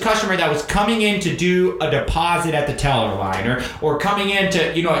take this customer that was coming in to do a deposit at the teller line, or coming in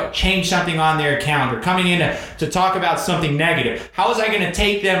to change something on their account, or coming in to talk about something negative. How was I going to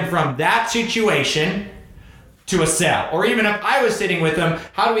take them from that situation to a sale? Or even if I was sitting with them,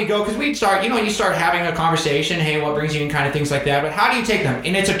 how do we go? Because we'd start, you start having a conversation, hey, what brings you in, kind of things like that. But how do you take them?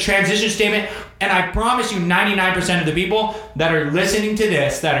 And it's a transition statement. And I promise you 99% of the people that are listening to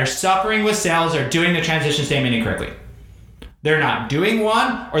this, that are suffering with sales, are doing the transition statement incorrectly. They're not doing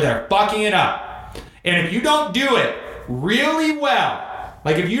one, or they're fucking it up. And if you don't do it really well,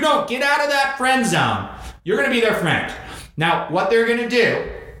 like if you don't get out of that friend zone, you're going to be their friend. Now, what they're going to do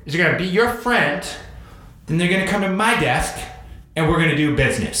is they're going to be your friend, then they're going to come to my desk, and we're going to do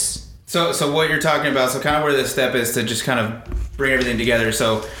business. So what you're talking about, so kind of where this step is to just kind of bring everything together.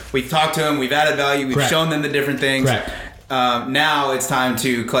 So we've talked to them, we've added value, we've shown them the different things. Correct. Now it's time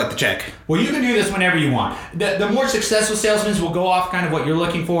to collect the check. Well, you can do this whenever you want. The more successful salesmen will go off kind of what you're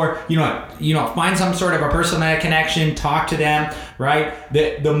looking for. Find some sort of a personal connection, talk to them, right?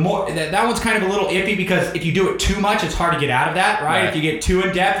 The more that one's kind of a little iffy, because if you do it too much, it's hard to get out of that, right? If you get too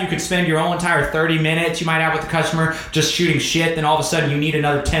in depth, you could spend your whole entire 30 minutes you might have with the customer just shooting shit. Then all of a sudden you need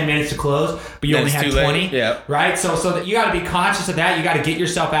another 10 minutes to close, but you only have 20, right? So that you got to be conscious of that. You got to get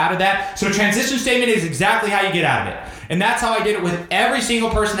yourself out of that. So a transition statement is exactly how you get out of it. And And that's how I did it with every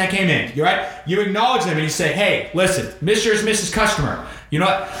single person that came in. You're right. You acknowledge them and you say, hey, listen, Mr. and Mrs. Customer, you know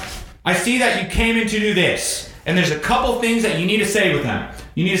what? I see that you came in to do this. And there's a couple things that you need to say with them.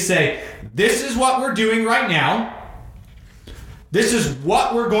 You need to say, this is what we're doing right now. This is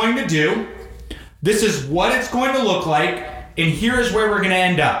what we're going to do. This is what it's going to look like. And here's where we're going to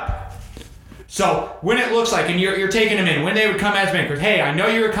end up. So when it looks like, and you're taking them in, when they would come as bankers, hey, I know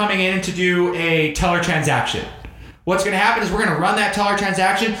you were coming in to do a teller transaction. What's going to happen is we're going to run that teller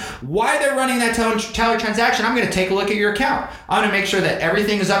transaction. While they're running that teller transaction, I'm going to take a look at your account. I'm going to make sure that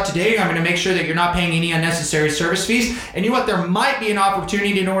everything is up to date. I'm going to make sure that you're not paying any unnecessary service fees. And you know what? There might be an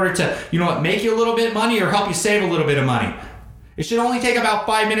opportunity in order to, you know what, make you a little bit of money or help you save a little bit of money. It should only take about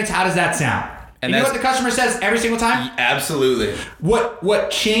 5 minutes. How does that sound? And you know what the customer says every single time? Absolutely.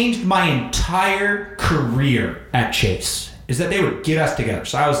 What changed my entire career at Chase is that they would get us together.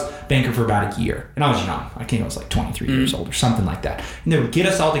 So I was banker for about a year, and I was young. I think I was like 23 years old or something like that. And they would get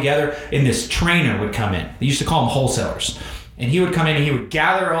us all together, and this trainer would come in. They used to call them wholesalers. And he would come in and he would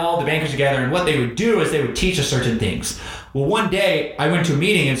gather all the bankers together, and what they would do is they would teach us certain things. Well, one day I went to a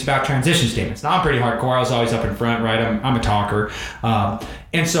meeting and it's about transition statements. Now I'm pretty hardcore. I was always up in front, right? I'm a talker.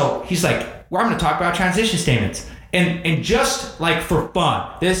 And so he's like, well, I'm going to talk about transition statements. And just like for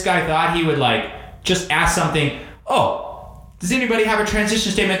fun, this guy thought he would like just ask something, oh, does anybody have a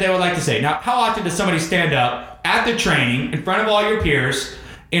transition statement they would like to say? Now, how often does somebody stand up at the training in front of all your peers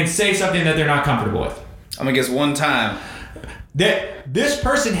and say something that they're not comfortable with? I'm going to guess one time. That this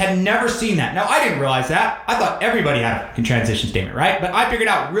person had never seen that. Now, I didn't realize that. I thought everybody had a transition statement, right? But I figured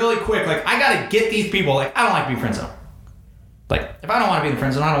out really quick, like, I got to get these people, like, I don't like to be friend zone. Like, if I don't want to be in the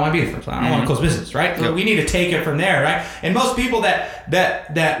friend zone, I don't want to be in the friend zone. I don't want to close business, right? Yep. We need to take it from there, right? And most people that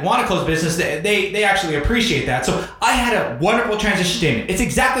want to close business, they actually appreciate that. So I had a wonderful transition statement. It's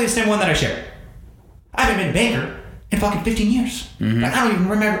exactly the same one that I shared. I haven't been a banker in fucking 15 years. Mm-hmm. Like, I don't even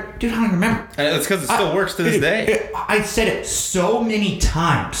remember. Dude, I don't even remember. It's because it still works to this day. I said it so many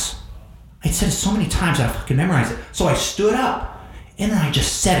times. that I fucking memorized it. So I stood up, and then I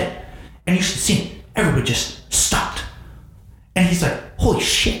just said it. And you should see it. Everybody just stopped. And he's like, holy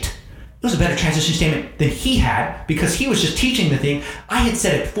shit. It was a better transition statement than he had because he was just teaching the thing. I had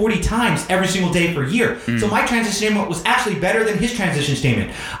said it 40 times every single day for a year. So my transition statement was actually better than his transition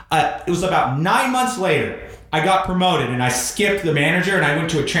statement. It was about 9 months later, I got promoted and I skipped the manager and I went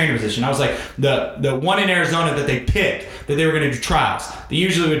to a trainer position. I was like the one in Arizona that they picked that they were going to do trials. They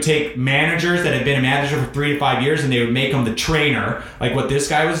usually would take managers that had been a manager for 3 to 5 years and they would make them the trainer, like what this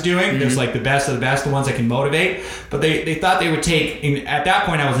guy was doing. There's like the best of the best, the ones that can motivate. But they thought they would take, at that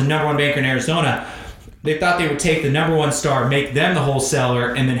point I was the number one banker in Arizona. They thought they would take the number one star, make them the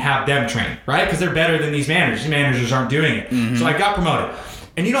wholesaler, and then have them train, right? Because they're better than these managers. These managers aren't doing it. So I got promoted.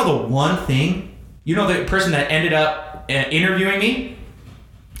 And you know the one thing, you know the person that ended up interviewing me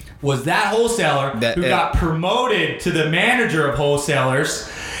was that wholesaler who got promoted to the manager of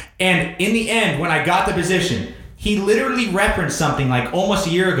wholesalers. And in the end, when I got the position, he literally referenced something like almost a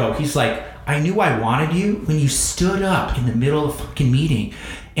year ago. He's like, I knew I wanted you when you stood up in the middle of the fucking meeting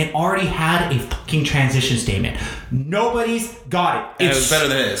and already had a fucking transition statement. Nobody's got it. It was better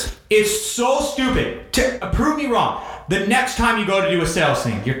than his. It's so stupid. Prove me wrong. The next time you go to do a sales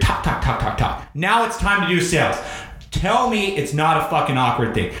thing, you're talk. Now it's time to do sales. Tell me it's not a fucking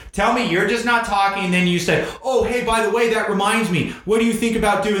awkward thing. Tell me you're just not talking and then you say, oh, hey, by the way, that reminds me. What do you think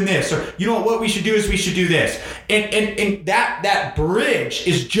about doing this? Or, you know what we should do is we should do this. And that bridge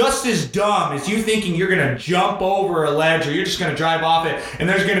is just as dumb as you thinking you're going to jump over a ledge or you're just going to drive off it and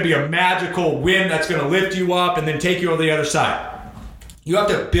there's going to be a magical wind that's going to lift you up and then take you over the other side. You have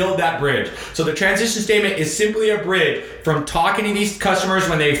to build that bridge. So the transition statement is simply a bridge from talking to these customers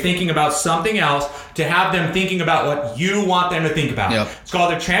when they're thinking about something else to have them thinking about what you want them to think about. Yep. It's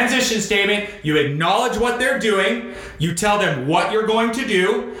called a transition statement. You acknowledge what they're doing. You tell them what you're going to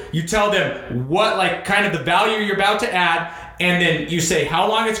do. You tell them what, like, kind of the value you're about to add. And then you say how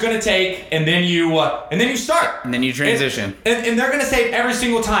long it's going to take, and then you start. And then you transition. And they're going to save every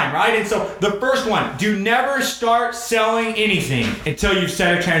single time, right? And so the first one, do never start selling anything until you've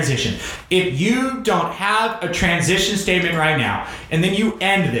set a transition. If you don't have a transition statement right now, and then you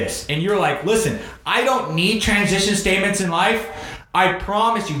end this, and you're like, listen, I don't need transition statements in life. I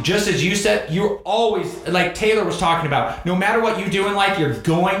promise you, just as you said, you're always, like Taylor was talking about, no matter what you do in life, you're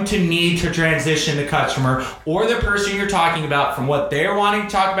going to need to transition the customer or the person you're talking about from what they're wanting to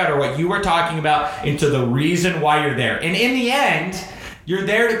talk about or what you were talking about into the reason why you're there. And in the end, you're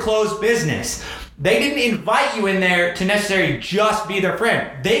there to close business. They didn't invite you in there to necessarily just be their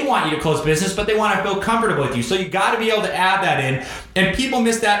friend. They want you to close business, but they want to feel comfortable with you. So you got to be able to add that in. And people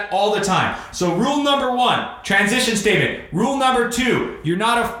miss that all the time. So rule number 1, transition statement. Rule number 2, you're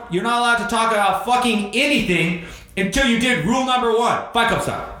not allowed to talk about fucking anything until you did rule number 1. Fight Club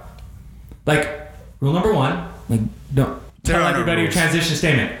style. Like, rule number 1, like, don't tell everybody your transition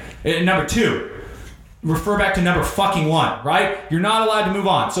statement. Number 2, refer back to number fucking 1, right? You're not allowed to move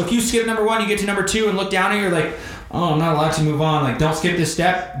on. So if you skip number 1, you get to number 2 and look down and you're like, oh, I'm not allowed to move on. Like, don't skip this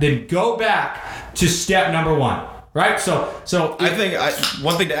step. Then go back to step number 1, right? So I think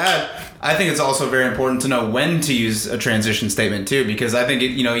one thing to add, I think it's also very important to know when to use a transition statement too, because I think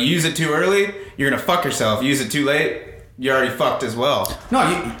you use it too early, you're gonna fuck yourself. Use it too late, you're already fucked as well. No,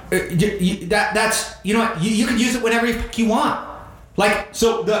 that's you know what, you can use it whenever you want. Like,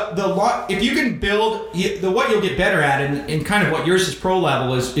 so if you can build what you'll get better at, and kind of what yours is pro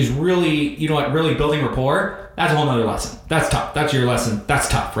level is really, really building rapport. That's a whole nother lesson. That's tough. That's your lesson. That's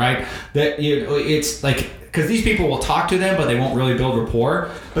tough, right? That it's like, because these people will talk to them, but they won't really build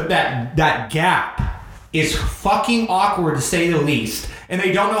rapport. But that gap is fucking awkward to say the least, and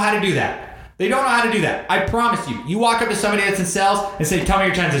they don't know how to do that. They don't know how to do that. I promise you. You walk up to somebody that's in sales and say, "Tell me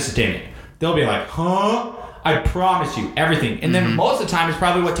your transition statement." They'll be like, "Huh?" I promise you everything. And then most of the time, it's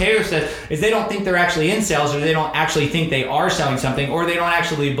probably what Taylor says, is they don't think they're actually in sales, or they don't actually think they are selling something, or they don't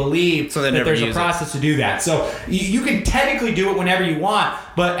actually believe that there's a process to do that. So you can technically do it whenever you want,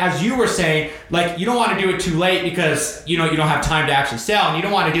 but as you were saying, like, you don't want to do it too late because you don't have time to actually sell, and you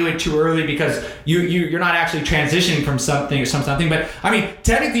don't want to do it too early because you're not actually transitioning from something. But I mean,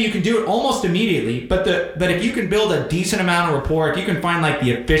 technically you can do it almost immediately, but if you can build a decent amount of rapport, if you can find like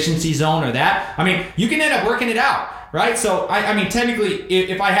the efficiency zone or that, I mean, you can end up working it out, right? So I mean, technically,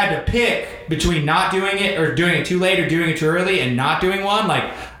 if I had to pick between not doing it or doing it too late or doing it too early and not doing one, like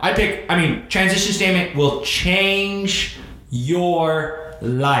transition statement will change your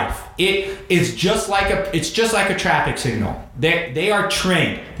life. It's just like a traffic signal. They are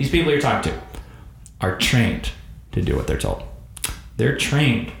trained. These people you're talking to are trained to do what they're told. They're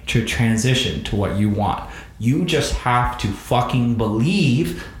trained to transition to what you want. You just have to fucking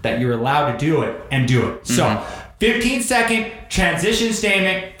believe that you're allowed to do it and do it. So 15-second transition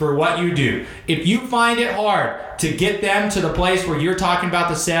statement for what you do. If you find it hard to get them to the place where you're talking about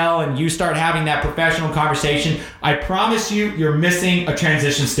the sale and you start having that professional conversation, I promise you're missing a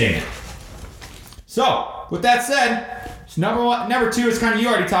transition statement. So with that said, number 1, number 2 is kind of, you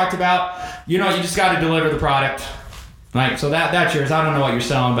already talked about, you just got to deliver the product. Right, so that's yours. I don't know what you're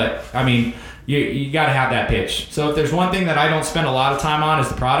selling, but I mean, you got to have that pitch. So if there's one thing that I don't spend a lot of time on is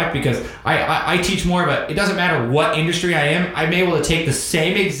the product, because I teach more of it doesn't matter what industry I am, I'm able to take the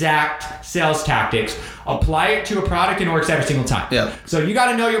same exact sales tactics, apply it to a product, and it works every single time. Yeah. So you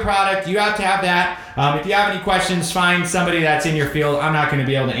got to know your product. You have to have that. If you have any questions, find somebody that's in your field. I'm not going to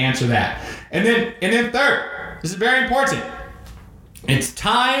be able to answer that. And then third, this is very important. It's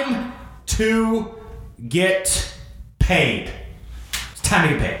time to get paid. It's time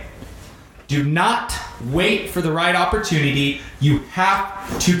to get paid. Do not wait for the right opportunity. You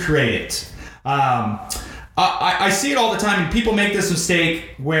have to create it. I see it all the time, and people make this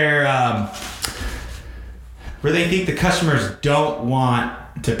mistake where they think the customers don't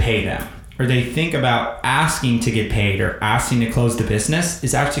want to pay them, or they think about asking to get paid or asking to close the business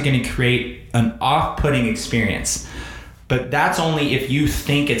is actually going to create an off-putting experience. But that's only if you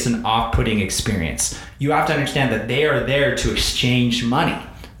think it's an off-putting experience. You have to understand that they are there to exchange money.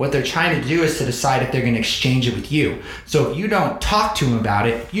 What they're trying to do is to decide if they're going to exchange it with you. So if you don't talk to them about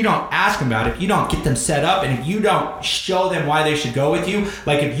it, if you don't ask them about it, if you don't get them set up, and if you don't show them why they should go with you,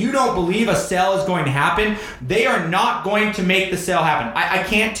 like if you don't believe a sale is going to happen, they are not going to make the sale happen. I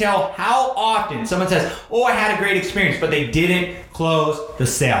can't tell how often someone says, "Oh, I had a great experience," but they didn't close the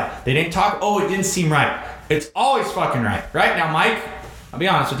sale. They didn't talk, "Oh, it didn't seem right." It's always fucking right. Right now, Mike, I'll be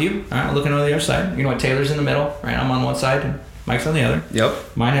honest with you. All right, I'm looking over the other side. You know what? Taylor's in the middle, right? I'm on one side and Mike's on the other.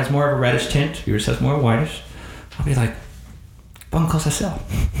 Yep. Mine has more of a reddish tint. Yours has more whitish. I'll be like, "Fucking close the sale."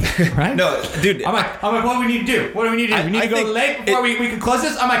 Right? No, dude. I'm like, what do we need to do? What do we need to do? We need to go late before we can close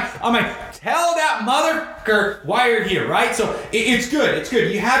this? I'm like, tell that motherfucker why you're here, right? So it's good. It's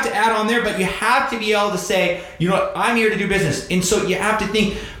good. You have to add on there, but you have to be able to say, you know what? I'm here to do business. And so you have to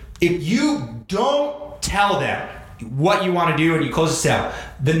think, if you don't tell them what you want to do and you close the sale,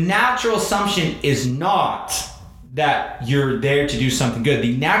 the natural assumption is not that you're there to do something good.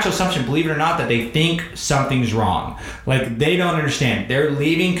 The natural assumption, believe it or not, that they think something's wrong. Like, they don't understand. They're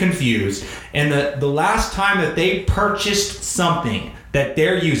leaving confused. And the last time that they purchased something that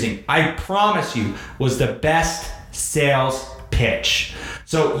they're using, I promise you, was the best sales pitch pitch.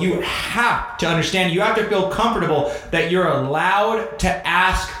 So you have to understand, you have to feel comfortable that you're allowed to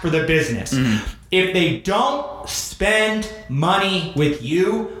ask for the business. If they don't spend money with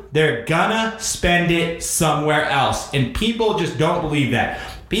you, they're gonna spend it somewhere else. And people just don't believe that.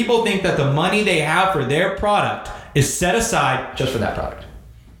 People think that the money they have for their product is set aside just for that product.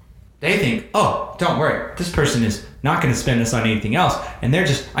 They think, oh, don't worry, this person is not gonna spend this on anything else. And I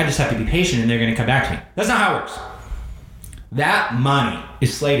just have to be patient and they're gonna come back to me. That's not how it works. That money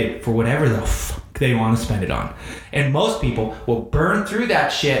is slated for whatever the fuck they want to spend it on. And most people will burn through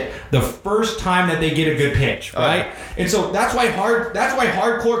that shit the first time that they get a good pitch, right? And so that's why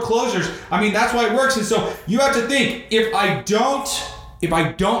hardcore closers, that's why it works. And so you have to think, if I don't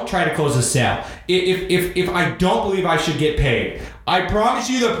try to close a sale, if I don't believe I should get paid, I promise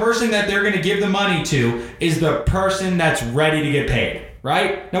you the person that they're going to give the money to is the person that's ready to get paid,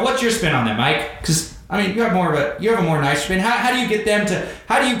 right? Now, what's your spin on that, Mike? Because you have a more nice spin. How do you get them to,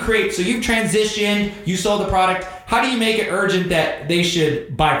 how do you create, so you've transitioned, you sold the product, how do you make it urgent that they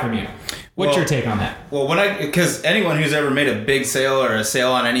should buy from you? What's your take on that? Well, because anyone who's ever made a big sale or a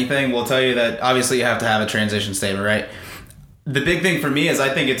sale on anything will tell you that obviously you have to have a transition statement, right? The big thing for me is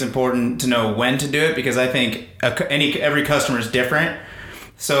I think it's important to know when to do it, because I think every customer is different.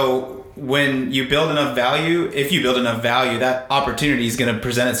 So when you build enough value, that opportunity is going to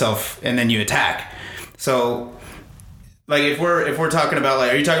present itself, and then you attack. So, like, if we're talking about,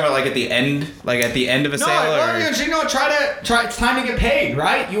 like, are you talking about like at the end of a sale? No, try. It's time to get paid,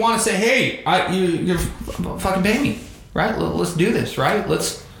 right? You want to say, hey, you're fucking paying me, right? Let's do this, right?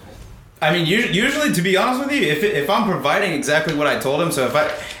 Usually, to be honest with you, if I'm providing exactly what I told them, so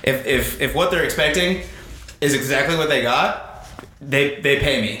if what they're expecting is exactly what they got, they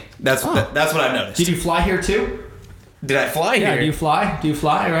pay me. That's what I've noticed. Did you fly here too? Did I fly here? Yeah, do you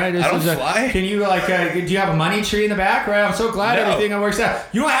fly, right? I don't fly. Can you, do you have a money tree in the back, right? I'm so glad everything works out.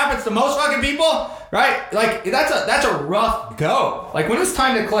 You know what happens to most fucking people, right? Like, that's a rough go. Like, when it's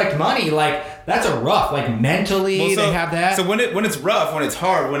time to collect money, like, that's a rough, like, mentally they have that. So when it's rough, when it's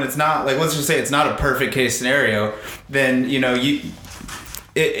hard, when it's not, like, let's just say it's not a perfect case scenario, then,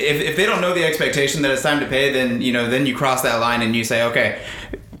 if they don't know the expectation that it's time to pay, then you cross that line and you say, okay,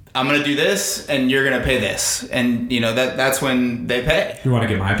 I'm going to do this, and you're going to pay this. And, that's when they pay. You want to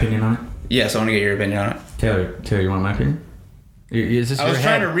get my opinion on it? Yes, I want to get your opinion on it. Taylor, you want my opinion? Is this I was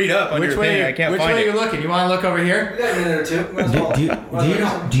trying to read up on your opinion. I can't find it. Which way are you looking? You want to look over here? We got a minute or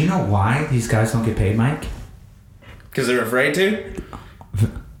two. Do you know why these guys don't get paid, Mike? Because they're afraid to?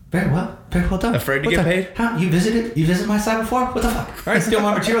 Very well done. Afraid to get paid? How? You visited my site before? What the fuck? All right, steal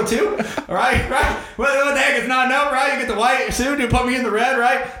my material too? All right. What the heck? It's not enough, right? You get the white suit, you put me in the red,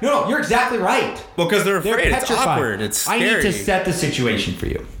 right? No, you're exactly right. Well, because they're afraid. They're it's awkward. It's scary. I need to set the situation for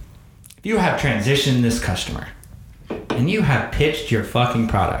you. If you have transitioned this customer and you have pitched your fucking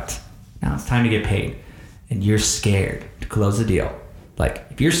product, now it's time to get paid, and you're scared to close the deal. Like,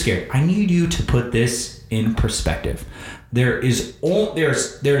 if you're scared, I need you to put this in perspective. There's no,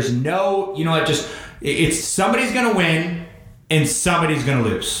 it's somebody's going to win and somebody's going to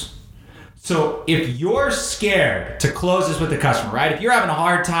lose. So if you're scared to close this with the customer, right? If you're having a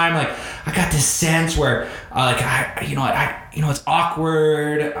hard time, like, I got this sense where, it's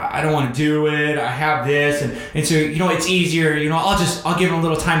awkward. I don't want to do it. I have this. And so, it's easier, I'll give them a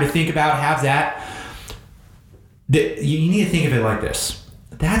little time to think about, have that. You need to think of it like this.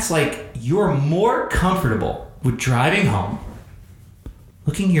 That's like, you're more comfortable with driving home,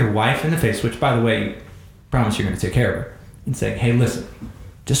 looking your wife in the face, which, by the way, you promise you're going to take care of her, and saying, hey, listen,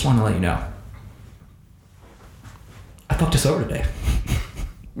 just want to let you know, I fucked us over today.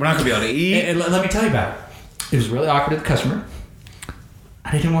 We're not going to be able to eat. And let me tell you about it. It was really awkward to the customer.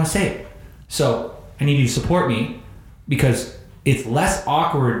 I didn't want to say it. So I need you to support me, because it's less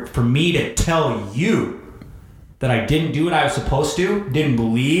awkward for me to tell you that I didn't do what I was supposed to, didn't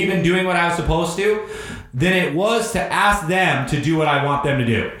believe in doing what I was supposed to, than it was to ask them to do what I want them to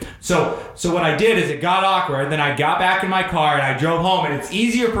do. So what I did is, it got awkward, then I got back in my car and I drove home, and it's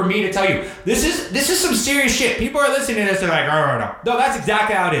easier for me to tell you, this is some serious shit. People are listening to this, they're like, oh, no, that's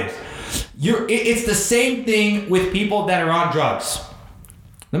exactly how it is. It's the same thing with people that are on drugs.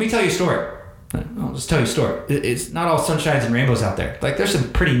 Let me tell you a story. I'll just tell you a story. It's not all sunshines and rainbows out there. Like, there's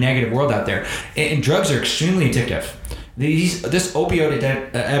some pretty negative world out there, and drugs are extremely addictive. This opioid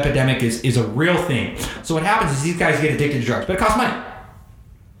epidemic is a real thing. So what happens is, these guys get addicted to drugs, but it costs money.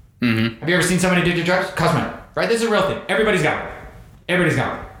 Mm-hmm. Have you ever seen somebody addicted to drugs? It costs money, right? This is a real thing. Everybody's got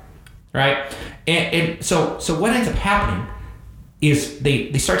one, right? And so what ends up happening is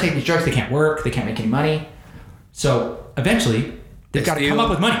they start taking these drugs. They can't work. They can't make any money. So eventually, they've got to come up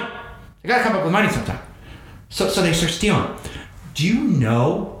with money. They got to come up with money sometime. So they start stealing. Do you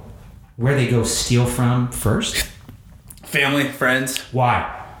know where they go steal from first? Family, friends.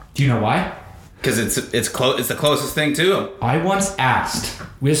 Why? Do you know why? Because it's close. It's the closest thing to them. I once asked,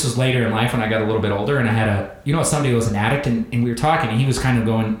 this was later in life when I got a little bit older, and I had somebody was an addict, and we were talking, and he was kind of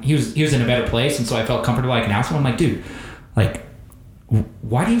going, he was in a better place, and so I felt comfortable. I can ask him. I'm like, dude, like,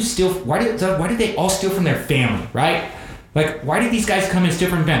 why do you steal? Why did they all steal from their family, right? Like, why did these guys come and steal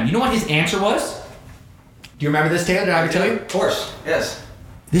from family? You know what his answer was? Do you remember this, Taylor? Did I ever tell you? Of course, yes.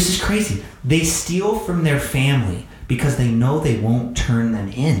 This is crazy. They steal from their family because they know they won't turn them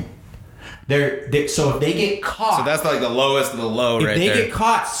in. So if they get caught... So that's like the lowest of the low right there. If they get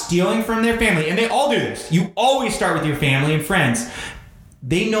caught stealing from their family, and they all do this. You always start with your family and friends.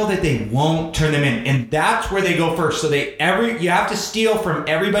 They know that they won't turn them in. And that's where they go first. So you have to steal from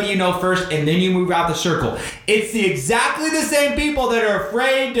everybody you know first, and then you move out the circle. It's exactly the same people that are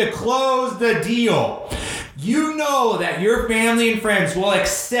afraid to close the deal. You know that your family and friends will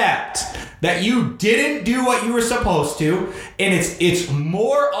accept that you didn't do what you were supposed to, and it's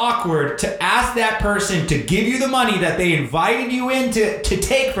more awkward to ask that person to give you the money that they invited you in to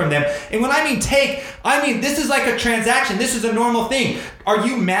take from them. And when I mean take, I mean this is like a transaction. This is a normal thing. Are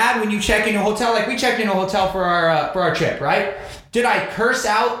you mad when you check in a hotel? Like we checked in a hotel for our trip, right? Did I curse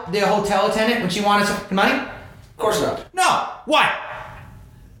out the hotel attendant when she wanted some money? Of course not. No. Why?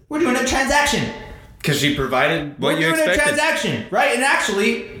 We're doing a transaction. Because she provided what you expected. We're doing a transaction, right? And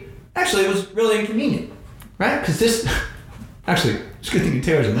actually, it was really inconvenient, right? Because it's a good thing you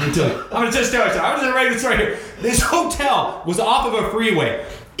Taylor's in. Let me tell you. I'm going to just tell you. I'm just going to write this right here. This hotel was off of a freeway.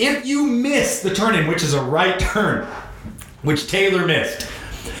 If you miss the turn-in, which is a right turn, which Taylor missed,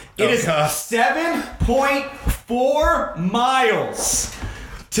 it is 7.4 miles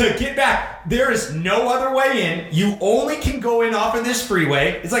to get back. There is no other way in. You only can go in off of this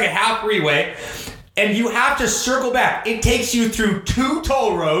freeway. It's like a half freeway. And you have to circle back. It takes you through 2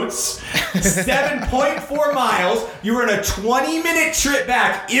 toll roads, 7.4 miles. You're in a 20-minute trip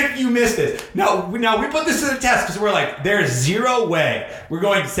back if you miss this. Now we put this to the test because we're like, there's zero way we're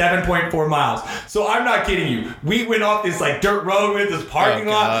going 7.4 miles. So I'm not kidding you. We went off this like dirt road with this parking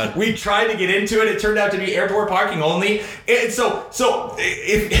lot. We tried to get into it. It turned out to be airport parking only. And so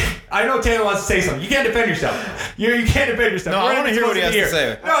if I know Taylor wants to say something. You can't defend yourself. You can't defend yourself. No, I want to hear what he has to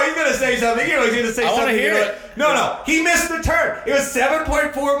say. No, he's going to say something. You know he's going to say something. I want to hear it. No. He missed the turn. It was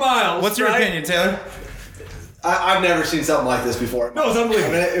 7.4 miles. What's your opinion, Taylor? I've never seen something like this before. No, it's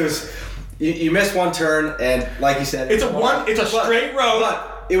unbelievable. I mean, it was you missed one turn, and like you said, it's a straight road. But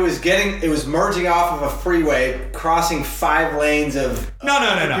it was merging off of a freeway, crossing 5 lanes of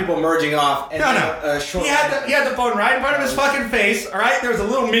people merging off. And He had the phone right in front of his fucking face. All right, there was a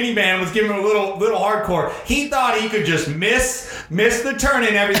little minivan was giving him a little hardcore. He thought he could just miss the turn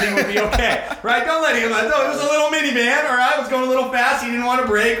and everything would be okay. Right? Don't let him. No, it was a little minivan. All right, it was going a little fast. He didn't want to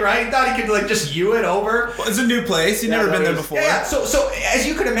brake. Right? He thought he could like just U it over. Well, it's a new place. You've never been there before. Yeah. So as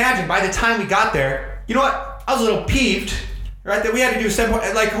you could imagine, by the time we got there, you know what? I was a little peeved. Right, that we had to do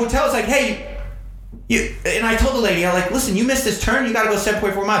like hotels. Like, hey, and I told the lady, I'm like, listen, you missed this turn. You got to go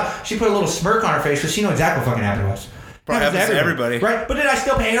 7.4 miles. She put a little smirk on her face because she knew exactly what fucking happened to us. Probably happens to everybody, right? But did I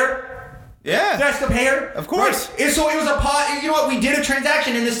still pay her? Yeah. Did I still pay her? Of course. Right? And so it was a pot. You know what? We did a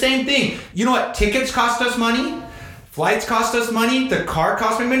transaction in the same thing. You know what? Tickets cost us money. Flights cost us money. The car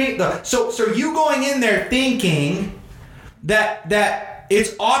cost me money. So you going in there thinking that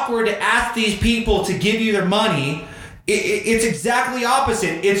it's awkward to ask these people to give you their money. It's exactly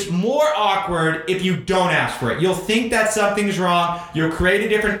opposite. It's more awkward if you don't ask for it. You'll think that something's wrong. You'll create a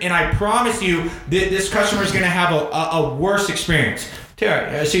different, and I promise you that this customer is going to have a worse experience.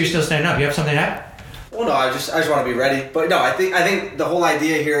 Tara, I see you're still standing up. You have something to add? Well, no, I just want to be ready. But no, I think the whole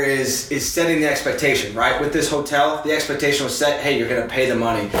idea here is setting the expectation, right? With this hotel, the expectation was set. Hey, you're going to pay the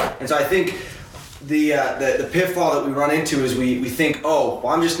money, and so I think the pitfall that we run into is we think, oh,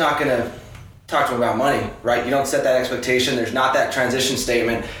 well, I'm just not going to talk to them about money, right? You don't set that expectation. There's not that transition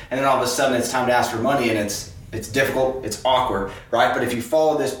statement, and then all of a sudden it's time to ask for money, and it's difficult, it's awkward, right? But if you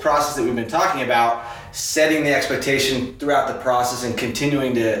follow this process that we've been talking about, setting the expectation throughout the process and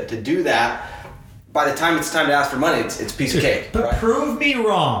continuing to do that, by the time it's time to ask for money, it's a piece of cake. But right? Prove me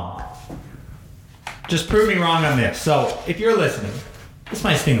wrong. Just prove me wrong on this. So if you're listening, this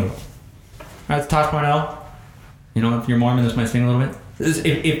might sting a little. All right, it's Tosh.0. You know, if you're Mormon, this might sting a little bit.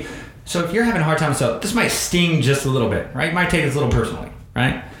 So if you're having a hard time with self, this might sting just a little bit, right? It might take it a little personally,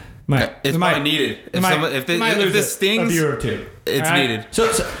 right? It's probably needed. If this stings, a viewer or two. It's right? needed.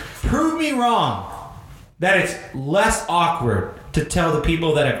 So prove me wrong that it's less awkward to tell the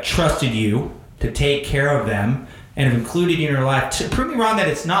people that have trusted you to take care of them and have included you in your life. Prove me wrong that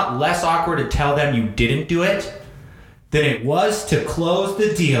it's not less awkward to tell them you didn't do it than it was to close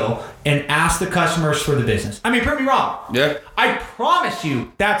the deal and ask the customers for the business. I mean, prove me wrong. Yeah. I promise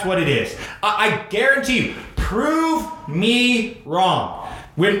you that's what it is. I guarantee you, prove me wrong.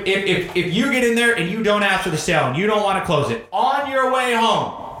 If you get in there and you don't ask for the sale and you don't want to close it, on your way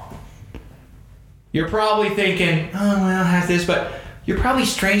home, you're probably thinking, oh, well, I have this, but you're probably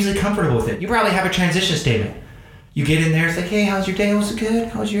strangely comfortable with it. You probably have a transition statement. You get in there, it's like, hey, how's your day? Was it good?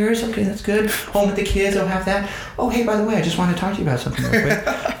 How's yours? Okay, that's good. Home with the kids, I'll have that. Oh, hey, by the way, I just wanted to talk to you about something real quick.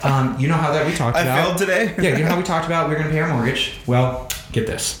 You know how that we talked about. I failed today? Yeah, you know how we talked about we're going to pay our mortgage? Well, get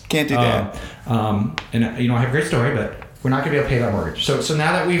this. Can't do that. And I have a great story, but we're not going to be able to pay that mortgage. So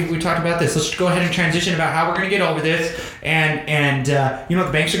now that we talked about this, let's go ahead and transition about how we're going to get over this. And the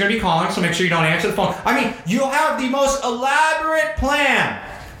banks are going to be calling, so make sure you don't answer the phone. I mean, you'll have the most elaborate plan.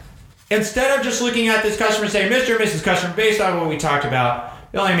 Instead of just looking at this customer and saying, Mr. and Mrs. Customer, based on what we talked about,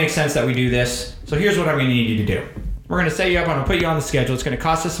 it only makes sense that we do this. So here's what I'm going to need you to do. We're going to set you up. I'm going to put you on the schedule. It's going to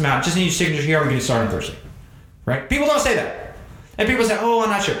cost this amount. Just need your signature here. I'm going to get started on Thursday. Right? People don't say that. And people say, oh, I'm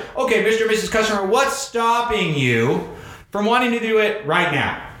not sure. Okay, Mr. and Mrs. Customer, what's stopping you from wanting to do it right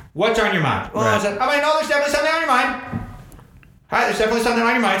now? What's on your mind? Well, right. there's definitely something on your mind. Hi, there's definitely something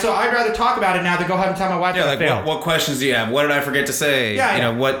on your mind. So I'd rather talk about it now than go ahead and tell my wife that I failed. What questions do you have? What did I forget to say? Yeah.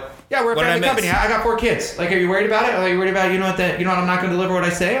 What... Yeah, we're a what family company. I got 4 kids. Like, are you worried about it? Are you worried about, I'm not going to deliver what I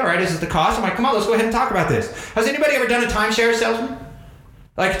say? All right, this is the cost. I'm like, come on, let's go ahead and talk about this. Has anybody ever done a timeshare salesman?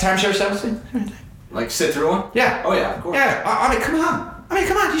 Like a timeshare salesman? Like sit through one? Yeah. Oh, yeah, of course. Yeah, I mean, come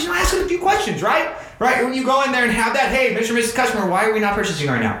on. You should ask them a few questions, right? Right, when you go in there and have that, hey, Mr. and Mrs. Customer, why are we not purchasing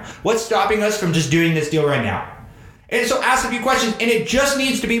right now? What's stopping us from just doing this deal right now? And so ask a few questions, and it just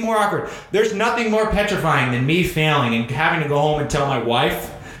needs to be more awkward. There's nothing more petrifying than me failing and having to go home and tell my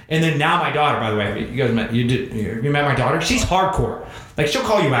wife. And then now my daughter, by the way, you guys met my daughter? She's hardcore. Like, she'll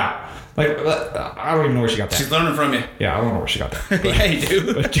call you out. Like, I don't even know where she got that. She's learning from you. Yeah, I don't know where she got that. Yeah, you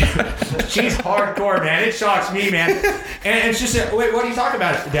do. But she's hardcore, man. It shocks me, man. And she said, wait, what are you talking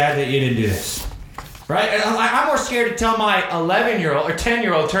about, Dad, that you didn't do this? Right? And I'm more scared to tell my 11-year-old or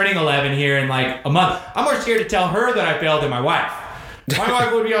 10-year-old turning 11 here in like a month. I'm more scared to tell her that I failed than my wife. My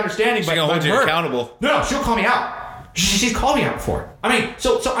wife would be understanding, but she's gonna hold you accountable. No, she'll call me out. She's called me out before. I mean,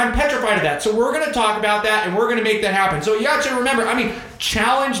 so I'm petrified of that. So we're going to talk about that, and we're going to make that happen. So you have to remember,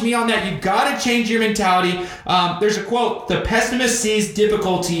 challenge me on that. You got to change your mentality. There's a quote: "The pessimist sees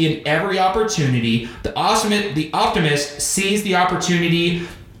difficulty in every opportunity. The optimist sees the opportunity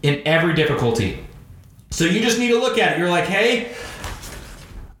in every difficulty." So you just need to look at it. You're like, hey,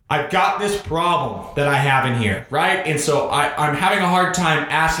 I've got this problem that I have in here, right? And so I'm having a hard time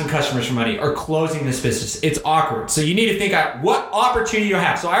asking customers for money or closing this business. It's awkward. So you need to think out what opportunity you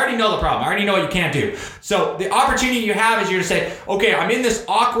have. So I already know the problem. I already know what you can't do. So the opportunity you have is you're to say, okay, I'm in this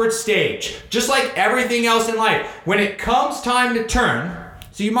awkward stage. Just like everything else in life. When it comes time to turn,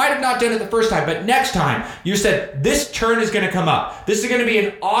 so you might have not done it the first time, but next time you said, this turn is going to come up. This is going to be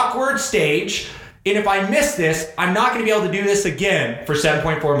an awkward stage. And if I miss this, I'm not going to be able to do this again for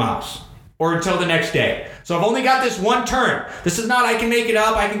 7.4 miles or until the next day. So I've only got this one turn. This is not I can make it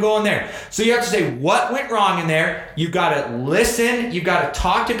up, I can go in there. So you have to say what went wrong in there. You've got to listen. You've got to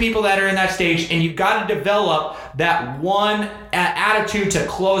talk to people that are in that stage, and you've got to develop that one attitude to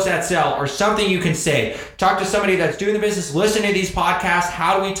close that sale or something you can say. Talk to somebody that's doing the business. Listen to these podcasts.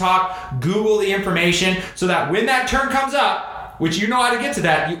 How do we talk? Google the information so that when that turn comes up, which you know how to get to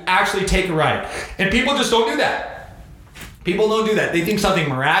that, you actually take a ride. And people just don't do that. People don't do that. They think something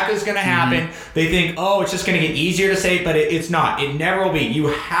miraculous is going to happen. Mm-hmm. They think, oh, it's just going to get easier to say, but it's not. It never will be. You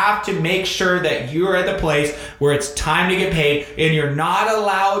have to make sure that you're at the place where it's time to get paid, and you're not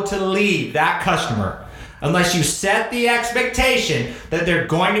allowed to leave that customer unless you set the expectation that they're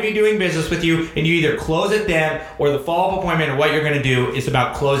going to be doing business with you, and you either close it then or the follow-up appointment, or what you're going to do is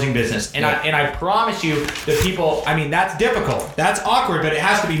about closing business. And I promise you that people, that's difficult. That's awkward, but it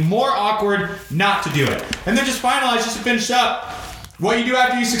has to be more awkward not to do it. And then just finalize, just to finish up, what you do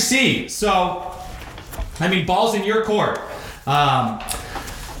after you succeed. So, ball's in your court.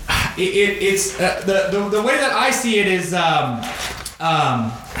 It's the way that I see it is, how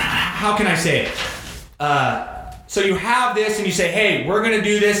can I say it? So you have this and you say, hey, we're going to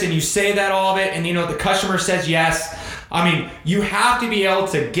do this, and you say that all of it, and the customer says yes. You have to be able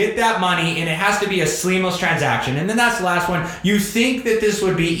to get that money, and it has to be a seamless transaction. And then that's the last one. You think that this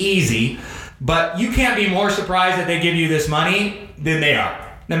would be easy, but you can't be more surprised that they give you this money than they are.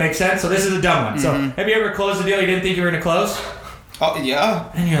 That makes sense? So this is a dumb one. Mm-hmm. So have you ever closed a deal you didn't think you were going to close? Oh,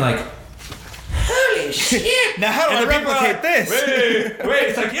 yeah. And you're like, holy holy shit. Now how do I replicate this? Wait,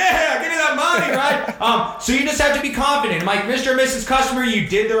 it's like, yeah, give me that money, right? So you just have to be confident. Like, Mr. and Mrs. Customer, you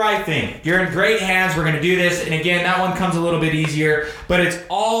did the right thing. You're in great hands. We're going to do this. And again, that one comes a little bit easier, but it's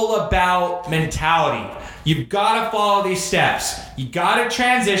all about mentality. You've got to follow these steps. You got to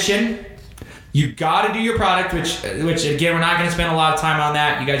transition. You got to do your product, which again, we're not going to spend a lot of time on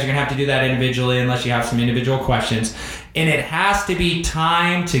that. You guys are going to have to do that individually unless you have some individual questions. And it has to be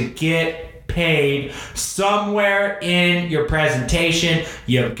time to get paid somewhere in your presentation.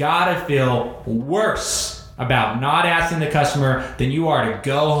 You've got to feel worse about not asking the customer than you are to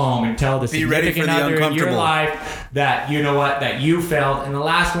go home and tell the significant other in your life that, you know what, that you failed. And the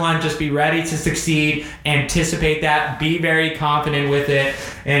last one, just be ready to succeed. Anticipate that. Be very confident with it.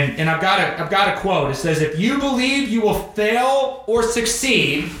 And I've got a quote. It says, if you believe you will fail or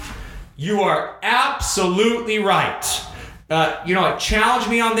succeed, you are absolutely right. Challenge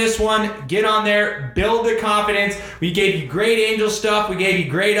me on this one. Get on there. Build the confidence. We gave you great angel stuff. We gave you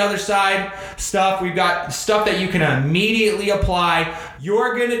great other side stuff. We've got stuff that you can immediately apply.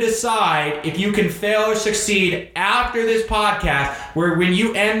 You're going to decide if you can fail or succeed after this podcast, where when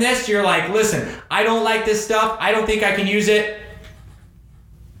you end this, you're like, listen, I don't like this stuff. I don't think I can use it.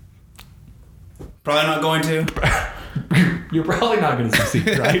 Probably not going to. You're probably not going to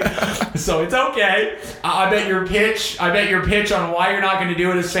succeed, right? So it's okay. I bet your pitch on why you're not going to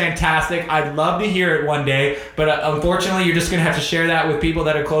do it is fantastic. I'd love to hear it one day, but unfortunately, you're just going to have to share that with people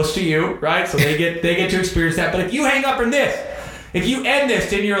that are close to you, right? So they get to experience that. But if you hang up from this, if you end this,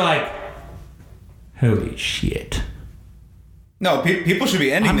 then you're like, holy shit. No, people should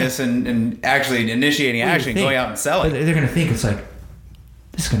be ending this and actually initiating action, going out and selling. They're going to think it's like,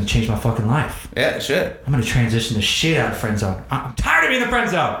 this is going to change my fucking life. Yeah, it should. I'm going to transition the shit out of friend zone. I'm tired of being in the friend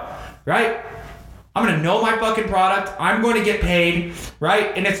zone, right? I'm going to know my fucking product. I'm going to get paid,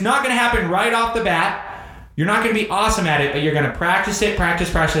 right? And it's not going to happen right off the bat. You're not going to be awesome at it, but you're going to practice it,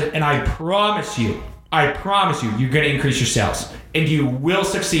 and I promise you, you're going to increase your sales. And you will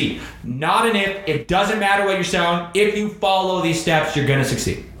succeed. Not an if. It doesn't matter what you're selling. If you follow these steps, you're going to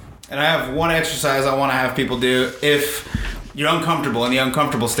succeed. And I have one exercise I want to have people do. If you're uncomfortable in the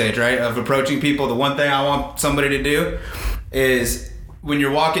uncomfortable stage, right, of approaching people, the one thing I want somebody to do is when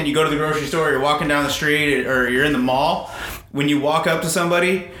you're walking, you go to the grocery store, you're walking down the street, or you're in the mall, when you walk up to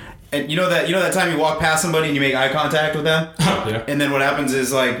somebody, and you know that time you walk past somebody and you make eye contact with them? Yeah. And then what happens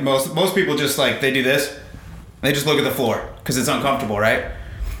is, like, most people just, like, they do this. They just look at the floor because it's uncomfortable, right?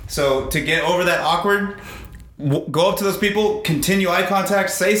 So to get over that awkward, go up to those people, continue eye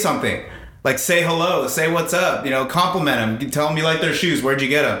contact, say something. Like, say hello, say what's up, compliment them, tell them you like their shoes, where'd you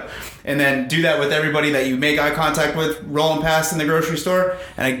get them? And then do that with everybody that you make eye contact with, rolling past in the grocery store,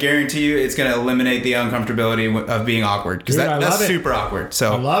 and I guarantee you it's going to eliminate the uncomfortability of being awkward, because that's super awkward.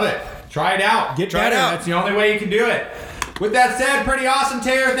 So I love it. Try it out. Get better. That's the only way you can do it. With that said, pretty awesome,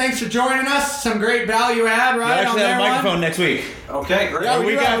 Taylor. Thanks for joining us. Some great value add, right? I actually have a microphone next week. Okay, great. Yeah,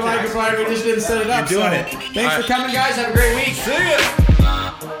 we got a microphone. We just didn't set it up. You're doing it. Thanks for coming, guys. Have a great week. See ya.